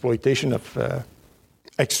exploitation of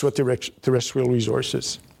extraterrestrial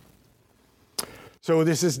resources. So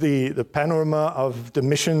this is the panorama of the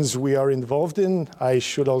missions we are involved in. I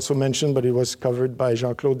should also mention, but it was covered by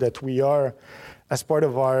Jean-Claude, that we are, as part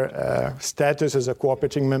of our status as a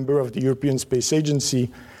cooperating member of the European Space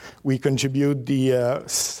Agency, we contribute the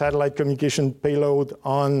satellite communication payload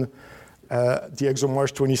on the ExoMars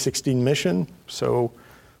 2016 mission. So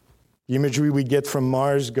the imagery we get from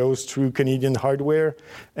Mars goes through Canadian hardware,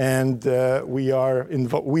 and we are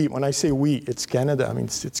involved. When I say we, it's Canada. I mean,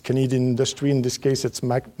 it's Canadian industry. In this case, it's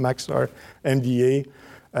Maxar MDA.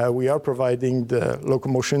 We are providing the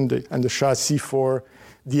locomotion and the chassis for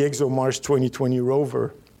the ExoMars 2020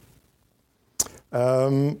 rover.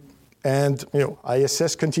 And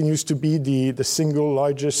ISS continues to be the single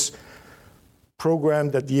largest program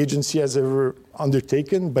that the agency has ever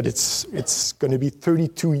undertaken, but it's going to be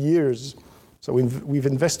 32 years. So we've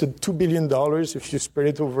invested $2 billion. If you spread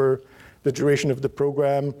it over the duration of the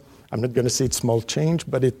program, I'm not going to say it's small change,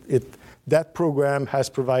 but that program has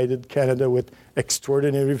provided Canada with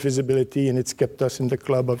extraordinary visibility, and it's kept us in the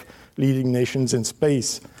club of leading nations in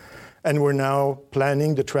space. And we're now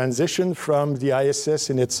planning the transition from the ISS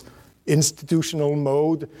in its institutional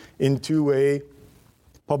mode into a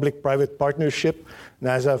public-private partnership.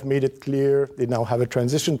 NASA have made it clear they now have a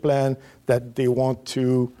transition plan that they want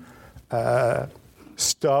to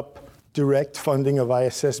stop direct funding of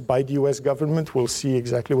ISS by the US government. We'll see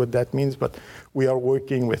exactly what that means, but we are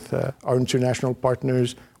working with our international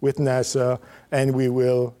partners, with NASA, and we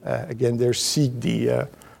will, again, there seek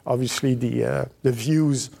obviously the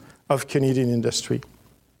views of Canadian industry.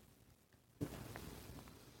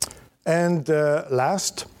 And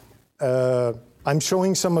last, I'm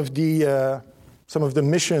showing some of the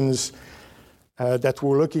missions that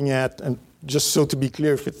we're looking at, and just so to be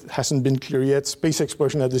clear, if it hasn't been clear yet, space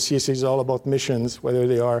exploration at the CSA is all about missions, whether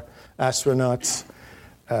they are astronauts,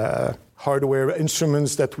 hardware,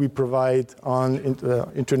 instruments that we provide on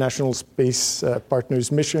international space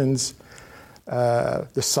partners' missions,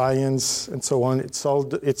 the science, and so on. It's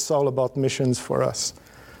all about missions for us.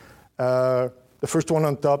 The first one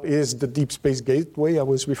on top is the Deep Space Gateway I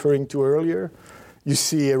was referring to earlier. You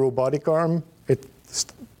see a robotic arm. It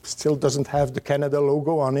still doesn't have the Canada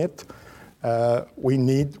logo on it. We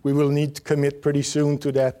will need to commit pretty soon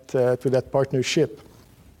to that partnership.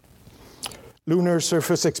 Lunar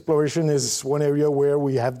surface exploration is one area where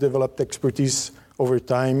we have developed expertise over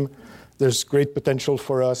time. There's great potential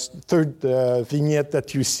for us. The third vignette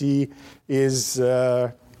that you see is,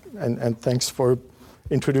 and thanks for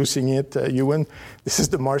introducing it, Ewan. This is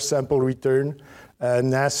the Mars sample return.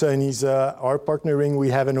 NASA and ESA are partnering. We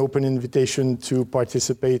have an open invitation to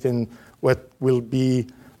participate in what will be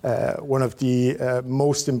one of the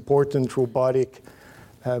most important robotic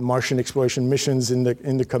Martian exploration missions in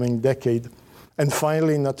the coming decade. And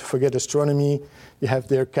finally, not to forget astronomy, you have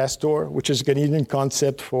there CASTOR, which is a Canadian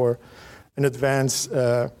concept for an advanced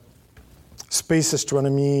space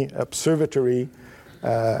astronomy observatory.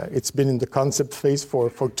 It's been in the concept phase for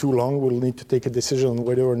too long. We'll need to take a decision on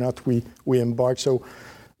whether or not we embark. So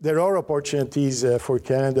there are opportunities for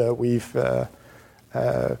Canada.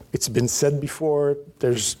 It's been said before,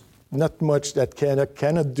 there's not much that Canada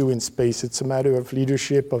cannot do in space. It's a matter of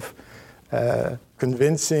leadership, of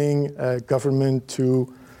convincing government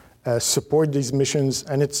to support these missions.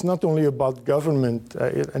 And it's not only about government,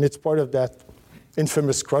 and it's part of that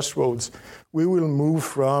infamous crossroads. We will move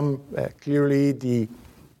from clearly the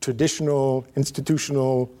traditional,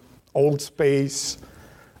 institutional, old space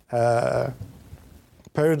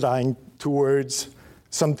paradigm towards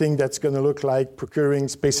something that's going to look like procuring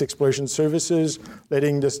space exploration services,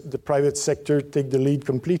 letting the private sector take the lead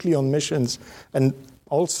completely on missions, and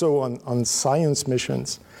also on science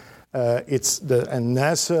missions. And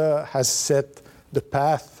NASA has set the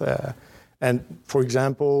path. And for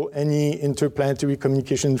example, any interplanetary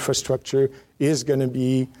communication infrastructure is going to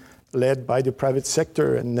be led by the private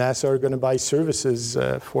sector, and NASA are going to buy services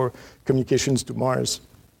for communications to Mars.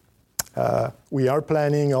 We are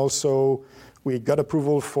planning also, we got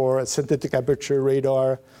approval for a synthetic aperture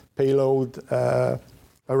radar payload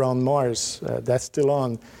around Mars. That's still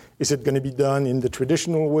on. Is it going to be done in the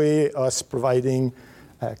traditional way, us providing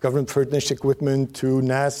government furnished equipment to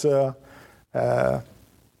NASA?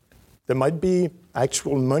 There might be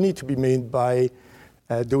actual money to be made by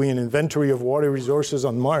doing an inventory of water resources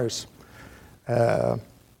on Mars.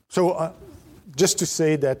 Just to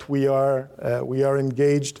say that we are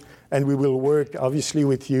engaged, and we will work obviously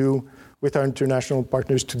with you, with our international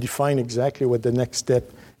partners, to define exactly what the next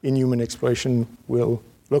step in human exploration will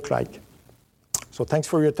look like. So thanks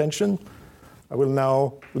for your attention. I will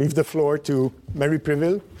now leave the floor to Mary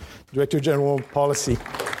Priville, Director General Policy.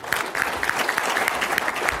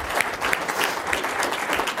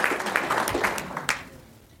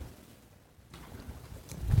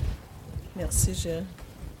 Merci, Gilles.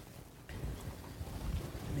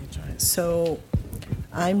 So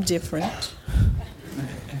I'm different.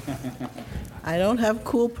 I don't have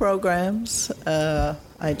cool programs.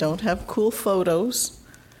 I don't have cool photos.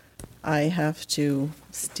 I have to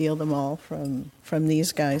steal them all from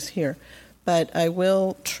these guys here. But I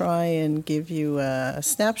will try and give you a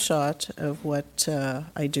snapshot of what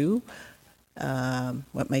I do,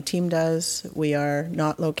 what my team does. We are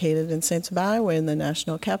not located in Saint-Hubert. We're in the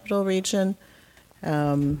National Capital Region.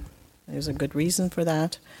 There's a good reason for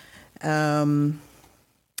that.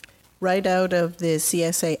 Right out of the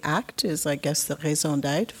CSA Act is, I guess, the raison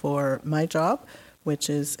d'être for my job, which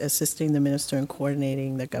is assisting the minister in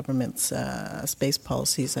coordinating the government's space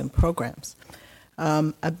policies and programs.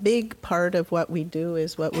 A big part of what we do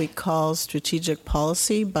is what we call strategic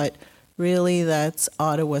policy, but really that's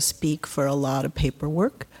Ottawa speak for a lot of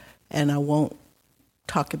paperwork, and I won't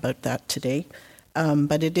talk about that today.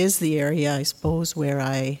 But it is the area, I suppose, where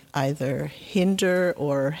I either hinder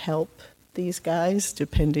or help these guys,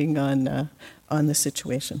 depending on the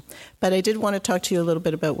situation. But I did want to talk to you a little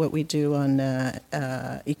bit about what we do on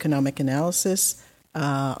economic analysis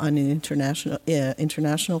on an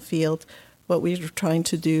international field, what we're trying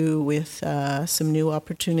to do with some new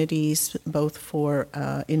opportunities, both for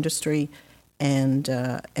industry and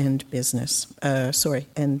business.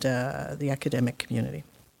 And the academic community.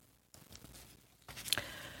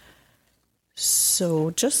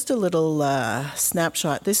 So just a little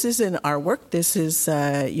snapshot. This is in our work. This is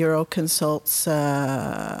Euroconsult's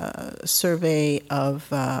survey of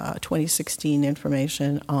 2016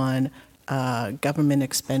 information on government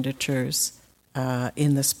expenditures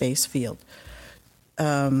in the space field.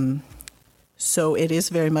 So it is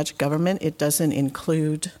very much government. It doesn't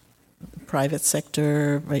include private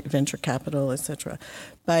sector, venture capital, etc.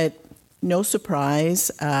 But no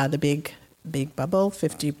surprise, the big bubble,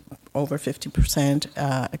 over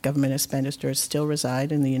 50% government expenditures still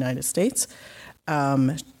reside in the United States.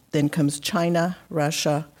 Then comes China,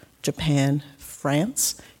 Russia, Japan,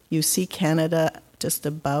 France. You see Canada just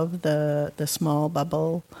above the small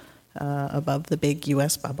bubble, above the big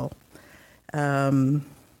U.S. bubble. In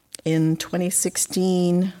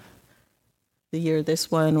 2016, the year this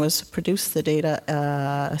one was produced, the data,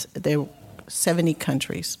 there were 70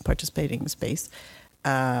 countries participating in space.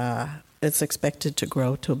 It's expected to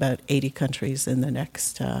grow to about 80 countries in the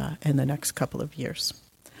next couple of years.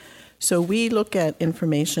 So we look at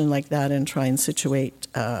information like that and try and situate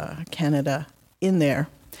Canada in there.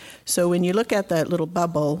 So when you look at that little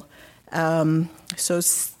bubble, so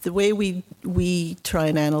the way we try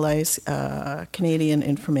and analyze Canadian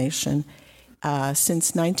information,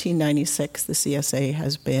 since 1996, the CSA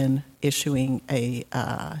has been issuing a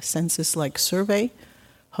census-like survey.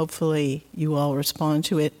 Hopefully you all respond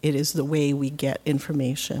to it. It is the way we get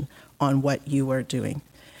information on what you are doing.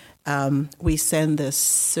 We send this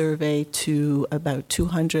survey to about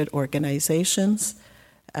 200 organizations.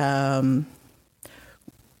 In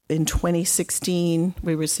 2016,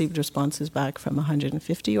 we received responses back from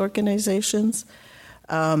 150 organizations.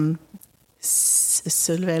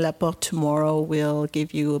 Sylvain Laporte tomorrow will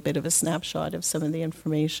give you a bit of a snapshot of some of the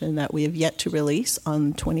information that we have yet to release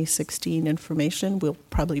on 2016 information. We'll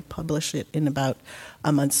probably publish it in about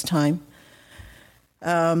a month's time.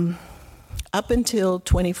 Up until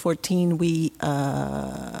 2014, we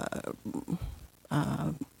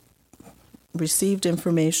received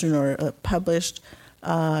information or published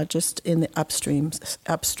just in the upstream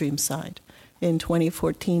side. In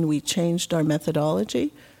 2014, we changed our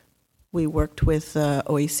methodology. We worked with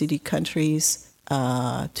OECD countries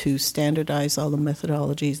to standardize all the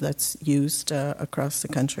methodologies that's used across the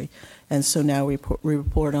country. And so now we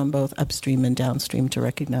report on both upstream and downstream to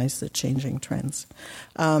recognize the changing trends.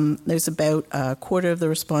 There's about a quarter of the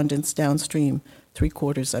respondents downstream,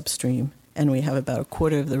 3/4 upstream, and we have about a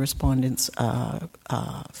quarter of the respondents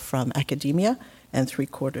from academia and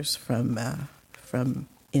 3/4 from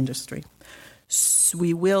industry. So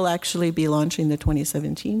we will actually be launching the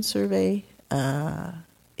 2017 survey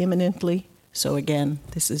imminently. So again,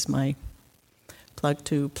 this is my plug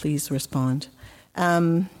to please respond.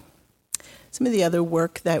 Some of the other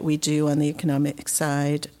work that we do on the economic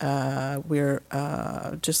side, we're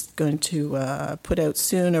just going to put out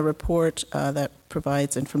soon a report that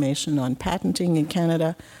provides information on patenting in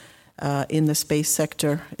Canada in the space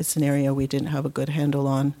sector. It's an area we didn't have a good handle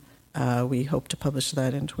on. We hope to publish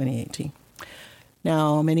that in 2018.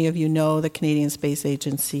 Now, many of you know the Canadian Space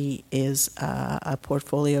Agency is a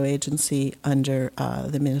portfolio agency under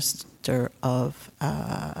the Minister of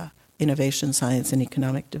Innovation, Science and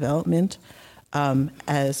Economic Development.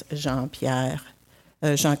 As Jean-Claude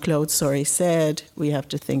said, we have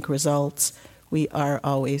to think results. We are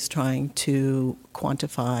always trying to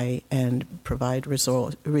quantify and provide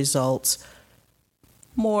results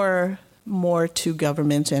more to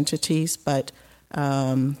government entities, but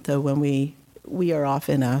when we are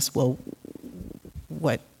often asked, well,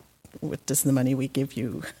 what does the money we give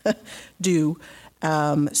you do?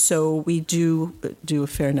 So we do a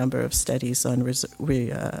fair number of studies on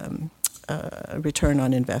return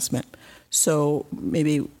on investment. So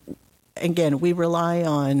maybe, again, we rely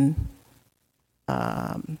on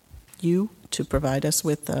you to provide us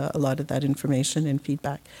with a lot of that information and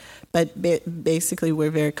feedback. But basically,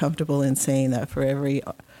 we're very comfortable in saying that for every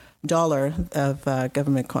dollar of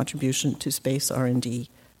government contribution to space R&D,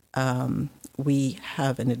 we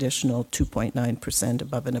have an additional 2.9%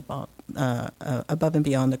 above and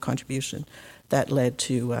beyond the contribution that led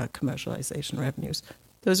to commercialization revenues.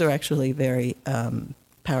 Those are actually very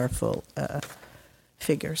powerful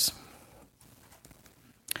figures.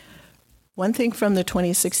 One thing from the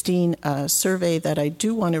 2016 survey that I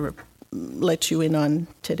do want to let you in on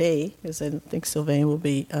today, because I don't think Sylvain will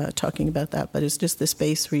be talking about that, but it's just the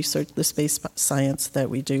space research, the space science that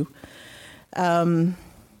we do.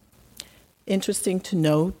 Interesting to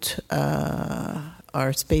note,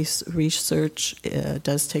 our space research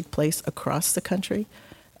does take place across the country.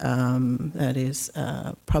 That is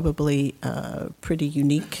probably pretty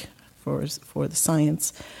unique for the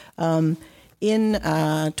science. In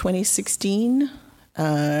 2016,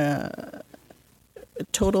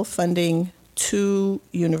 total funding to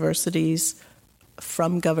universities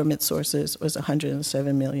from government sources was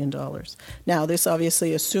 $107 million. Now, this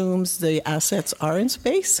obviously assumes the assets are in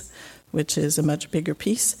space, which is a much bigger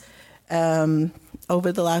piece.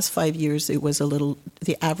 Over the last 5 years,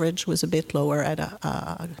 the average was a bit lower at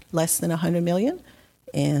less than $100 million.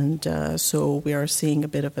 And so we are seeing a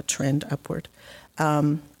bit of a trend upward.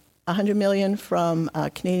 $100 million from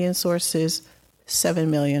Canadian sources, $7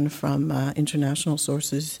 million from international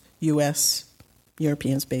sources, U.S.,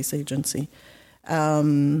 European Space Agency.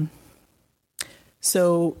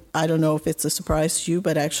 So I don't know if it's a surprise to you,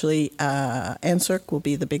 but actually ANSERC will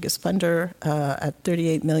be the biggest funder at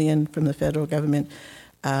 $38 million from the federal government.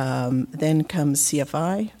 Then comes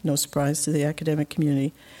CFI, no surprise to the academic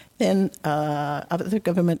community. Then other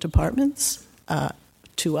government departments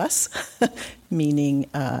to us, meaning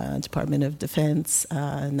Department of Defense,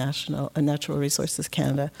 Natural Resources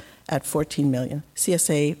Canada at $14 million.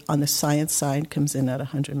 CSA on the science side comes in at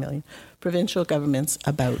 $100 million. Provincial governments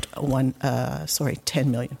about $10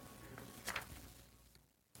 million.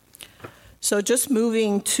 So just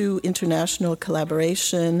moving to international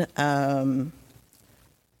collaboration,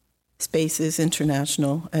 space is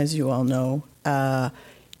international, as you all know.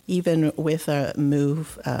 Even with a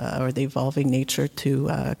move or the evolving nature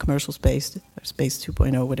to commercial space, or space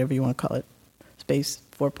 2.0, whatever you want to call it, space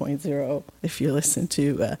 4.0, if you listen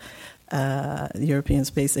to the European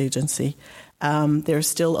Space Agency, there's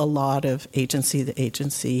still a lot of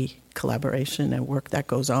agency-to-agency collaboration and work that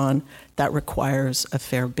goes on that requires a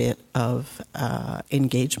fair bit of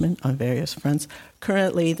engagement on various fronts.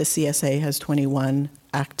 Currently, the CSA has 21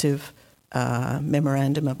 active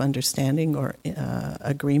memorandum of understanding or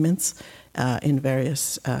agreements in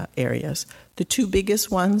various areas. The two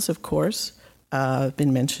biggest ones, of course, have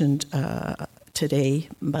been mentioned today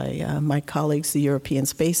by my colleagues, the European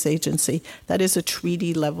Space Agency. That is a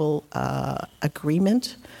treaty-level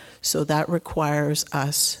agreement, so that requires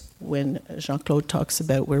us, when Jean-Claude talks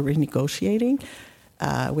about we're renegotiating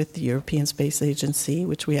with the European Space Agency,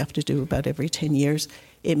 which we have to do about every 10 years,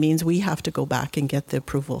 it means we have to go back and get the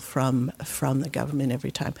approval from the government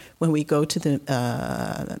every time. When we go to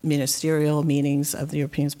the ministerial meetings of the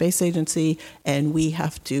European Space Agency and we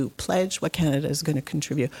have to pledge what Canada is going to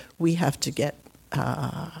contribute, we have to get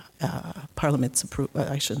Parliament's approval,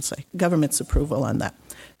 I shouldn't say, government's approval on that.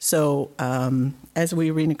 So as we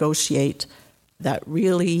renegotiate, that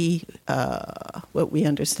really, what we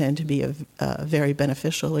understand to be a very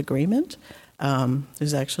beneficial agreement.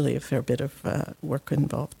 There's actually a fair bit of work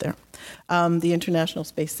involved there. The International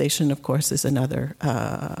Space Station, of course, is another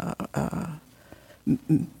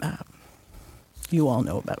you all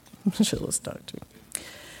know about. She'll start to.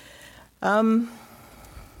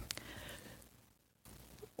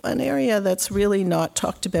 One area that's really not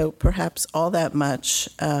talked about perhaps all that much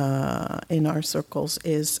in our circles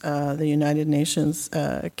is the United Nations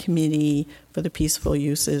Committee for the Peaceful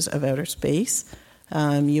Uses of Outer Space.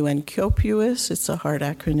 UNCOPUS, it's a hard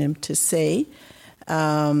acronym to say.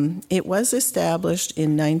 It was established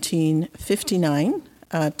in 1959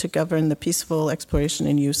 to govern the peaceful exploration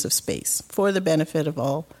and use of space for the benefit of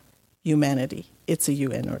all humanity. It's a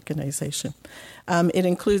UN organization. It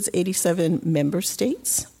includes 87 member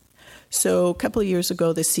states. So a couple of years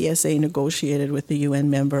ago, the CSA negotiated with the UN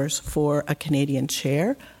members for a Canadian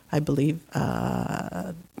chair. I believe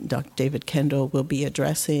Dr. David Kendall will be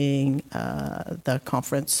addressing the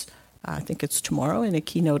conference, I think it's tomorrow, in a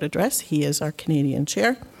keynote address. He is our Canadian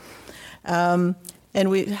chair. And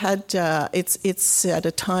we had, it's at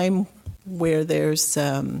a time where there's,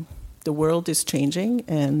 the world is changing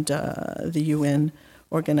and the UN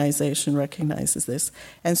organization recognizes this.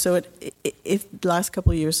 And so the last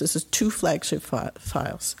couple of years, this is two flagship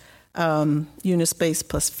files. Unispace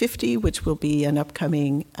Plus 50, which will be an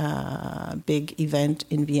upcoming big event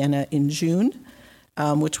in Vienna in June,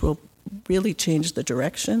 which will really change the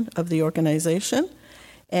direction of the organization.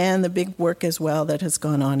 And the big work as well that has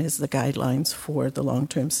gone on is the guidelines for the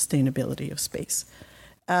long-term sustainability of space.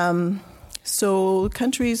 So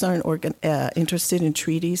countries aren't interested in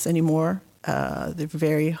treaties anymore. They're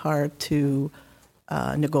very hard to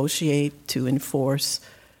negotiate, to enforce.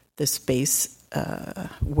 The space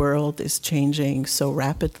world is changing so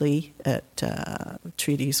rapidly that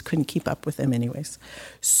treaties couldn't keep up with them anyways.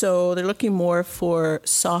 So they're looking more for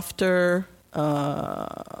softer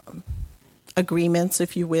agreements,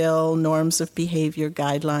 if you will, norms of behavior,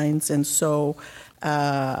 guidelines. And so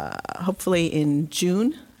hopefully in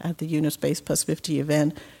June at the Unispace Plus 50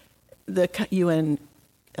 event, the UN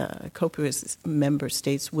COPUS member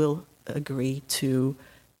states will agree to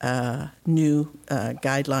new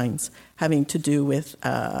guidelines having to do with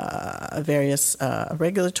various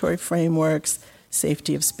regulatory frameworks,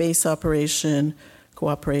 safety of space operation,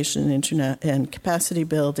 cooperation, internet, and capacity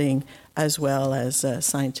building, as well as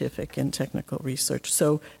scientific and technical research.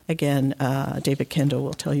 So again, David Kendall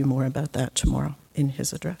will tell you more about that tomorrow in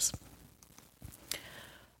his address.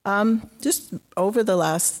 Just over the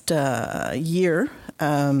last year,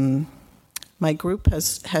 my group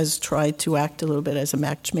has tried to act a little bit as a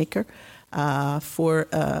matchmaker for,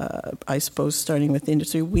 I suppose, starting with the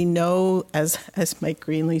industry. We know, as Mike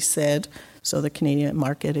Greenlee said, so the Canadian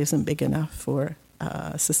market isn't big enough for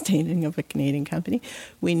sustaining of a Canadian company.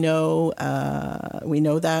 We know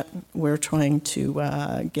that we're trying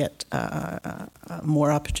to get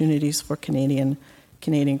more opportunities for Canadian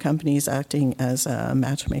companies acting as a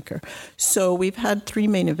matchmaker. So we've had three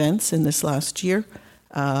main events in this last year.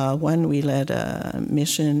 One, we led a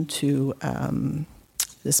mission to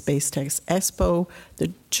the Space Tech Expo.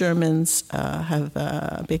 The Germans have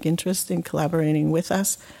a big interest in collaborating with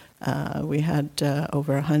us. We had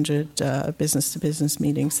over 100 business-to-business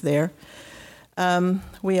meetings there.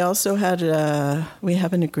 We also had we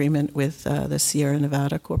have an agreement with the Sierra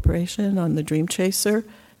Nevada Corporation on the Dream Chaser.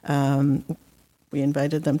 We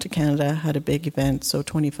invited them to Canada, had a big event, so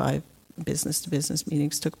 25 business-to-business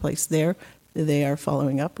meetings took place there. They are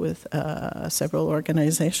following up with several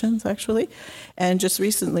organizations, actually. And just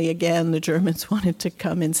recently, again, the Germans wanted to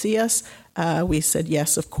come and see us. We said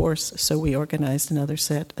yes, of course, so we organized another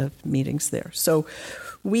set of meetings there. So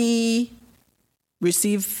we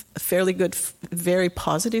receive fairly good, very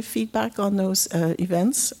positive feedback on those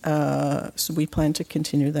events. So we plan to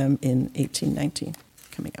continue them in 18-19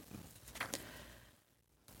 coming up.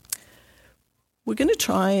 We're going to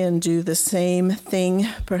try and do the same thing,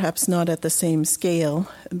 perhaps not at the same scale,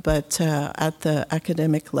 but at the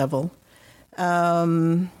academic level.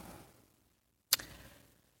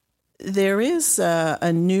 there is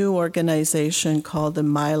a new organization called the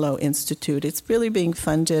Milo Institute. It's really being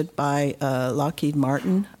funded by Lockheed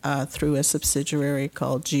Martin through a subsidiary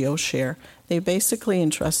called GeoShare. They basically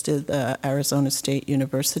entrusted Arizona State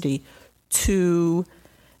University to,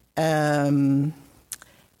 I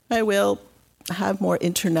will have more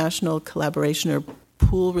international collaboration or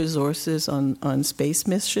pool resources on space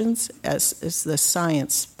missions as the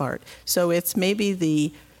science part. So it's maybe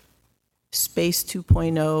the Space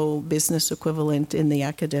 2.0 business equivalent in the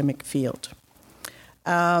academic field.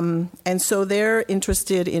 And so they're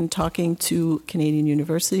interested in talking to Canadian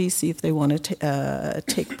universities, see if they want to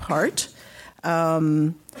take part.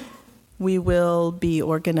 We will be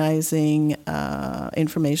organizing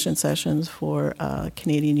information sessions for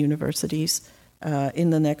Canadian universities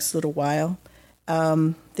in the next little while.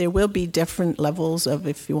 There will be different levels of,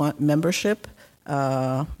 if you want, membership.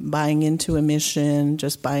 Buying into a mission,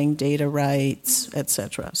 just buying data rights,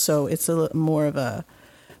 etc. So it's more of a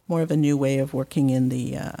new way of working in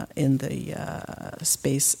the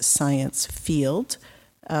space science field.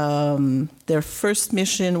 Their first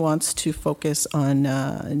mission wants to focus on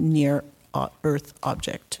near Earth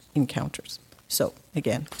object encounters. So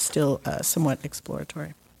again, still somewhat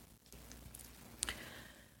exploratory.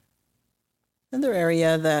 Another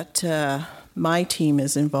area that my team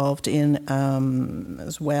is involved in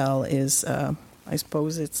as well is, I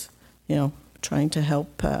suppose it's, trying to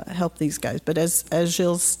help these guys. But as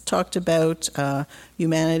Gilles talked about,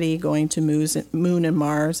 humanity going to Moon and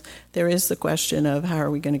Mars, there is the question of how are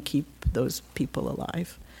we going to keep those people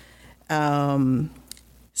alive.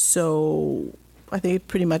 So I think it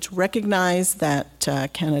pretty much recognize that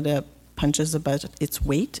Canada punches above its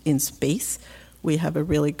weight in space. We have a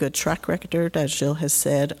really good track record, as Gilles has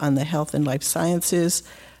said, on the health and life sciences,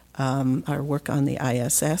 our work on the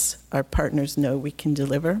ISS. Our partners know we can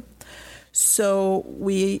deliver. So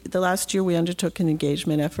the last year we undertook an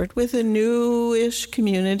engagement effort with a newish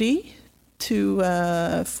community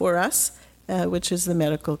for us, which is the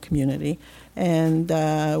medical community. And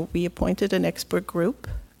we appointed an expert group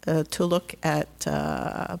to look at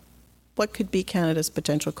what could be Canada's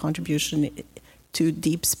potential contribution to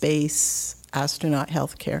deep space astronaut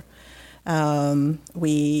healthcare.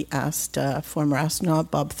 We asked former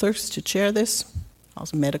astronaut Bob Thirst to chair this,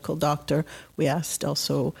 also a medical doctor. We asked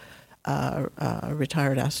also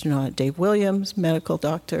retired astronaut Dave Williams, medical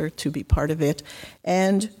doctor, to be part of it.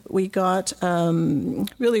 And we got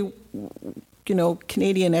really,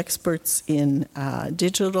 Canadian experts in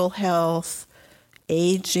digital health,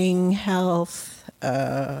 aging health,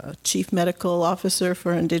 chief medical officer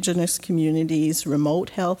for Indigenous communities,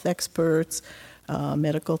 remote health experts,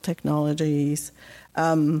 medical technologies.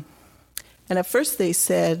 And at first they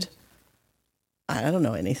said, I don't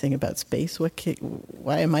know anything about space.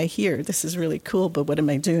 Why am I here? This is really cool, but what am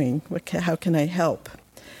I doing? How can I help?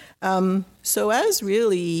 So as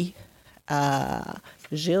really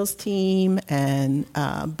Gilles' team and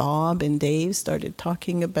Bob and Dave started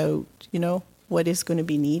talking about, what is going to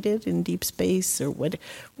be needed in deep space, or what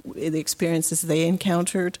the experiences they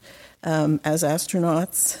encountered as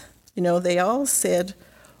astronauts, they all said,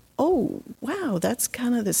 oh, wow, that's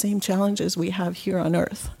kind of the same challenges we have here on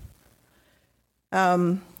Earth.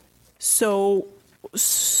 So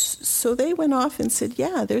they went off and said,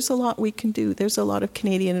 yeah, there's a lot we can do. There's a lot of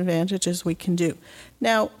Canadian advantages we can do.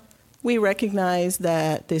 Now, we recognize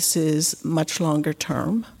that this is much longer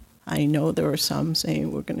term. I know there are some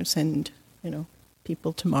saying we're going to send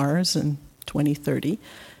people to Mars in 2030.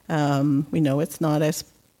 We know it's not as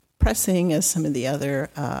pressing as some of the other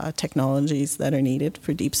technologies that are needed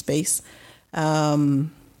for deep space.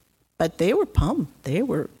 But they were pumped.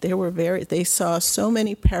 They saw so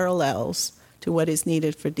many parallels to what is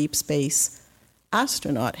needed for deep space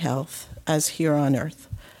astronaut health as here on Earth.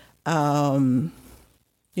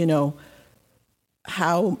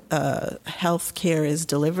 How health care is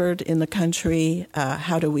delivered in the country,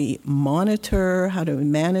 how do we monitor, how do we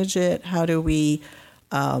manage it, how do we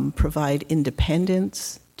provide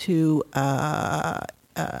independence to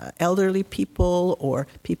elderly people or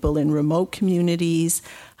people in remote communities,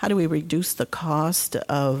 how do we reduce the cost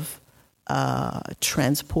of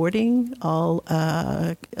transporting all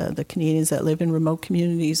the Canadians that live in remote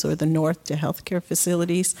communities or the north to healthcare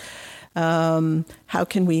facilities. How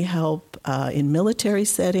can we help in military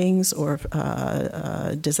settings or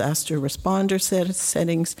disaster responder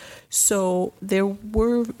settings? So there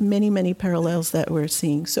were many, many parallels that we're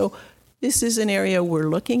seeing. So this is an area we're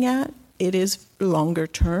looking at. It is longer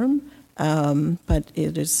term, but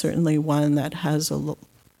it is certainly one that has a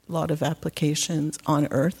lot of applications on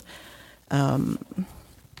Earth. And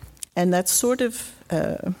that's sort of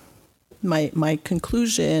my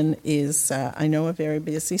conclusion is I know a very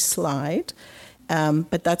busy slide,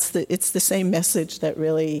 but it's the same message that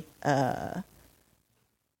really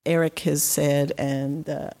Eric has said and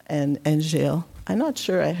Gilles. I'm not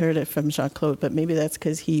sure I heard it from Jean-Claude, but maybe that's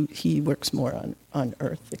because he works more on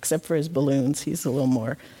Earth. Except for his balloons, he's a little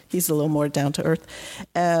more down to earth.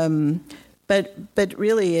 But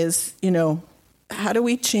really is, how do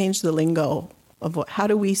we change the lingo of how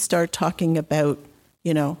do we start talking about,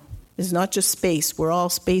 it's not just space. We're all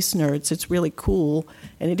space nerds. It's really cool,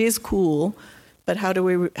 and it is cool. But how do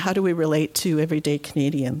we relate to everyday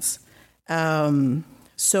Canadians?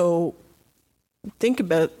 So think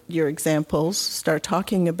about your examples. Start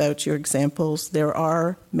talking about your examples. There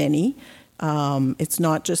are many. It's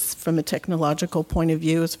not just from a technological point of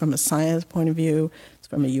view. It's from a science point of view. It's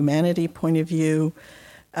from a humanity point of view.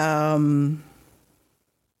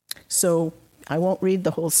 So I won't read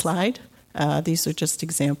the whole slide. These are just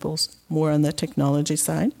examples, more on the technology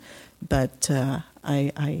side. But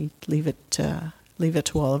I leave it to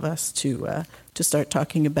all of us to start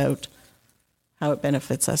talking about how it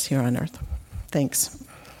benefits us here on Earth. Thanks.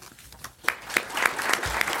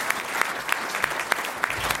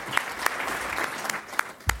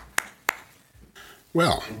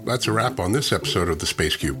 Well, that's a wrap on this episode of the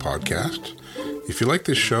SpaceQ podcast. If you like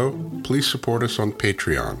this show, please support us on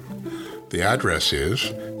Patreon. The address is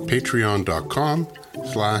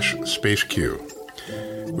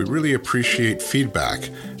patreon.com/SpaceQ. We really appreciate feedback,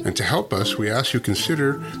 and to help us, we ask you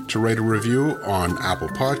consider to write a review on Apple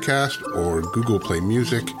Podcast or Google Play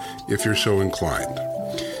Music if you're so inclined.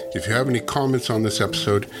 If you have any comments on this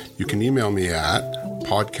episode, you can email me at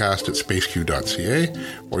podcast@spaceq.ca,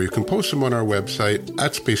 or you can post them on our website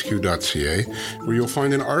at spaceq.ca, where you'll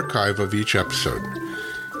find an archive of each episode.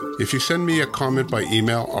 If you send me a comment by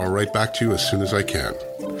email, I'll write back to you as soon as I can.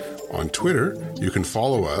 On Twitter, you can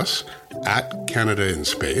follow us at Canada in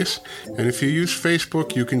Space, and if you use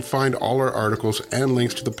Facebook, you can find all our articles and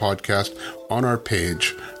links to the podcast on our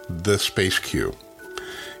page, The SpaceQ.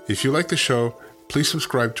 If you like the show, please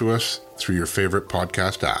subscribe to us through your favorite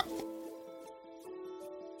podcast app.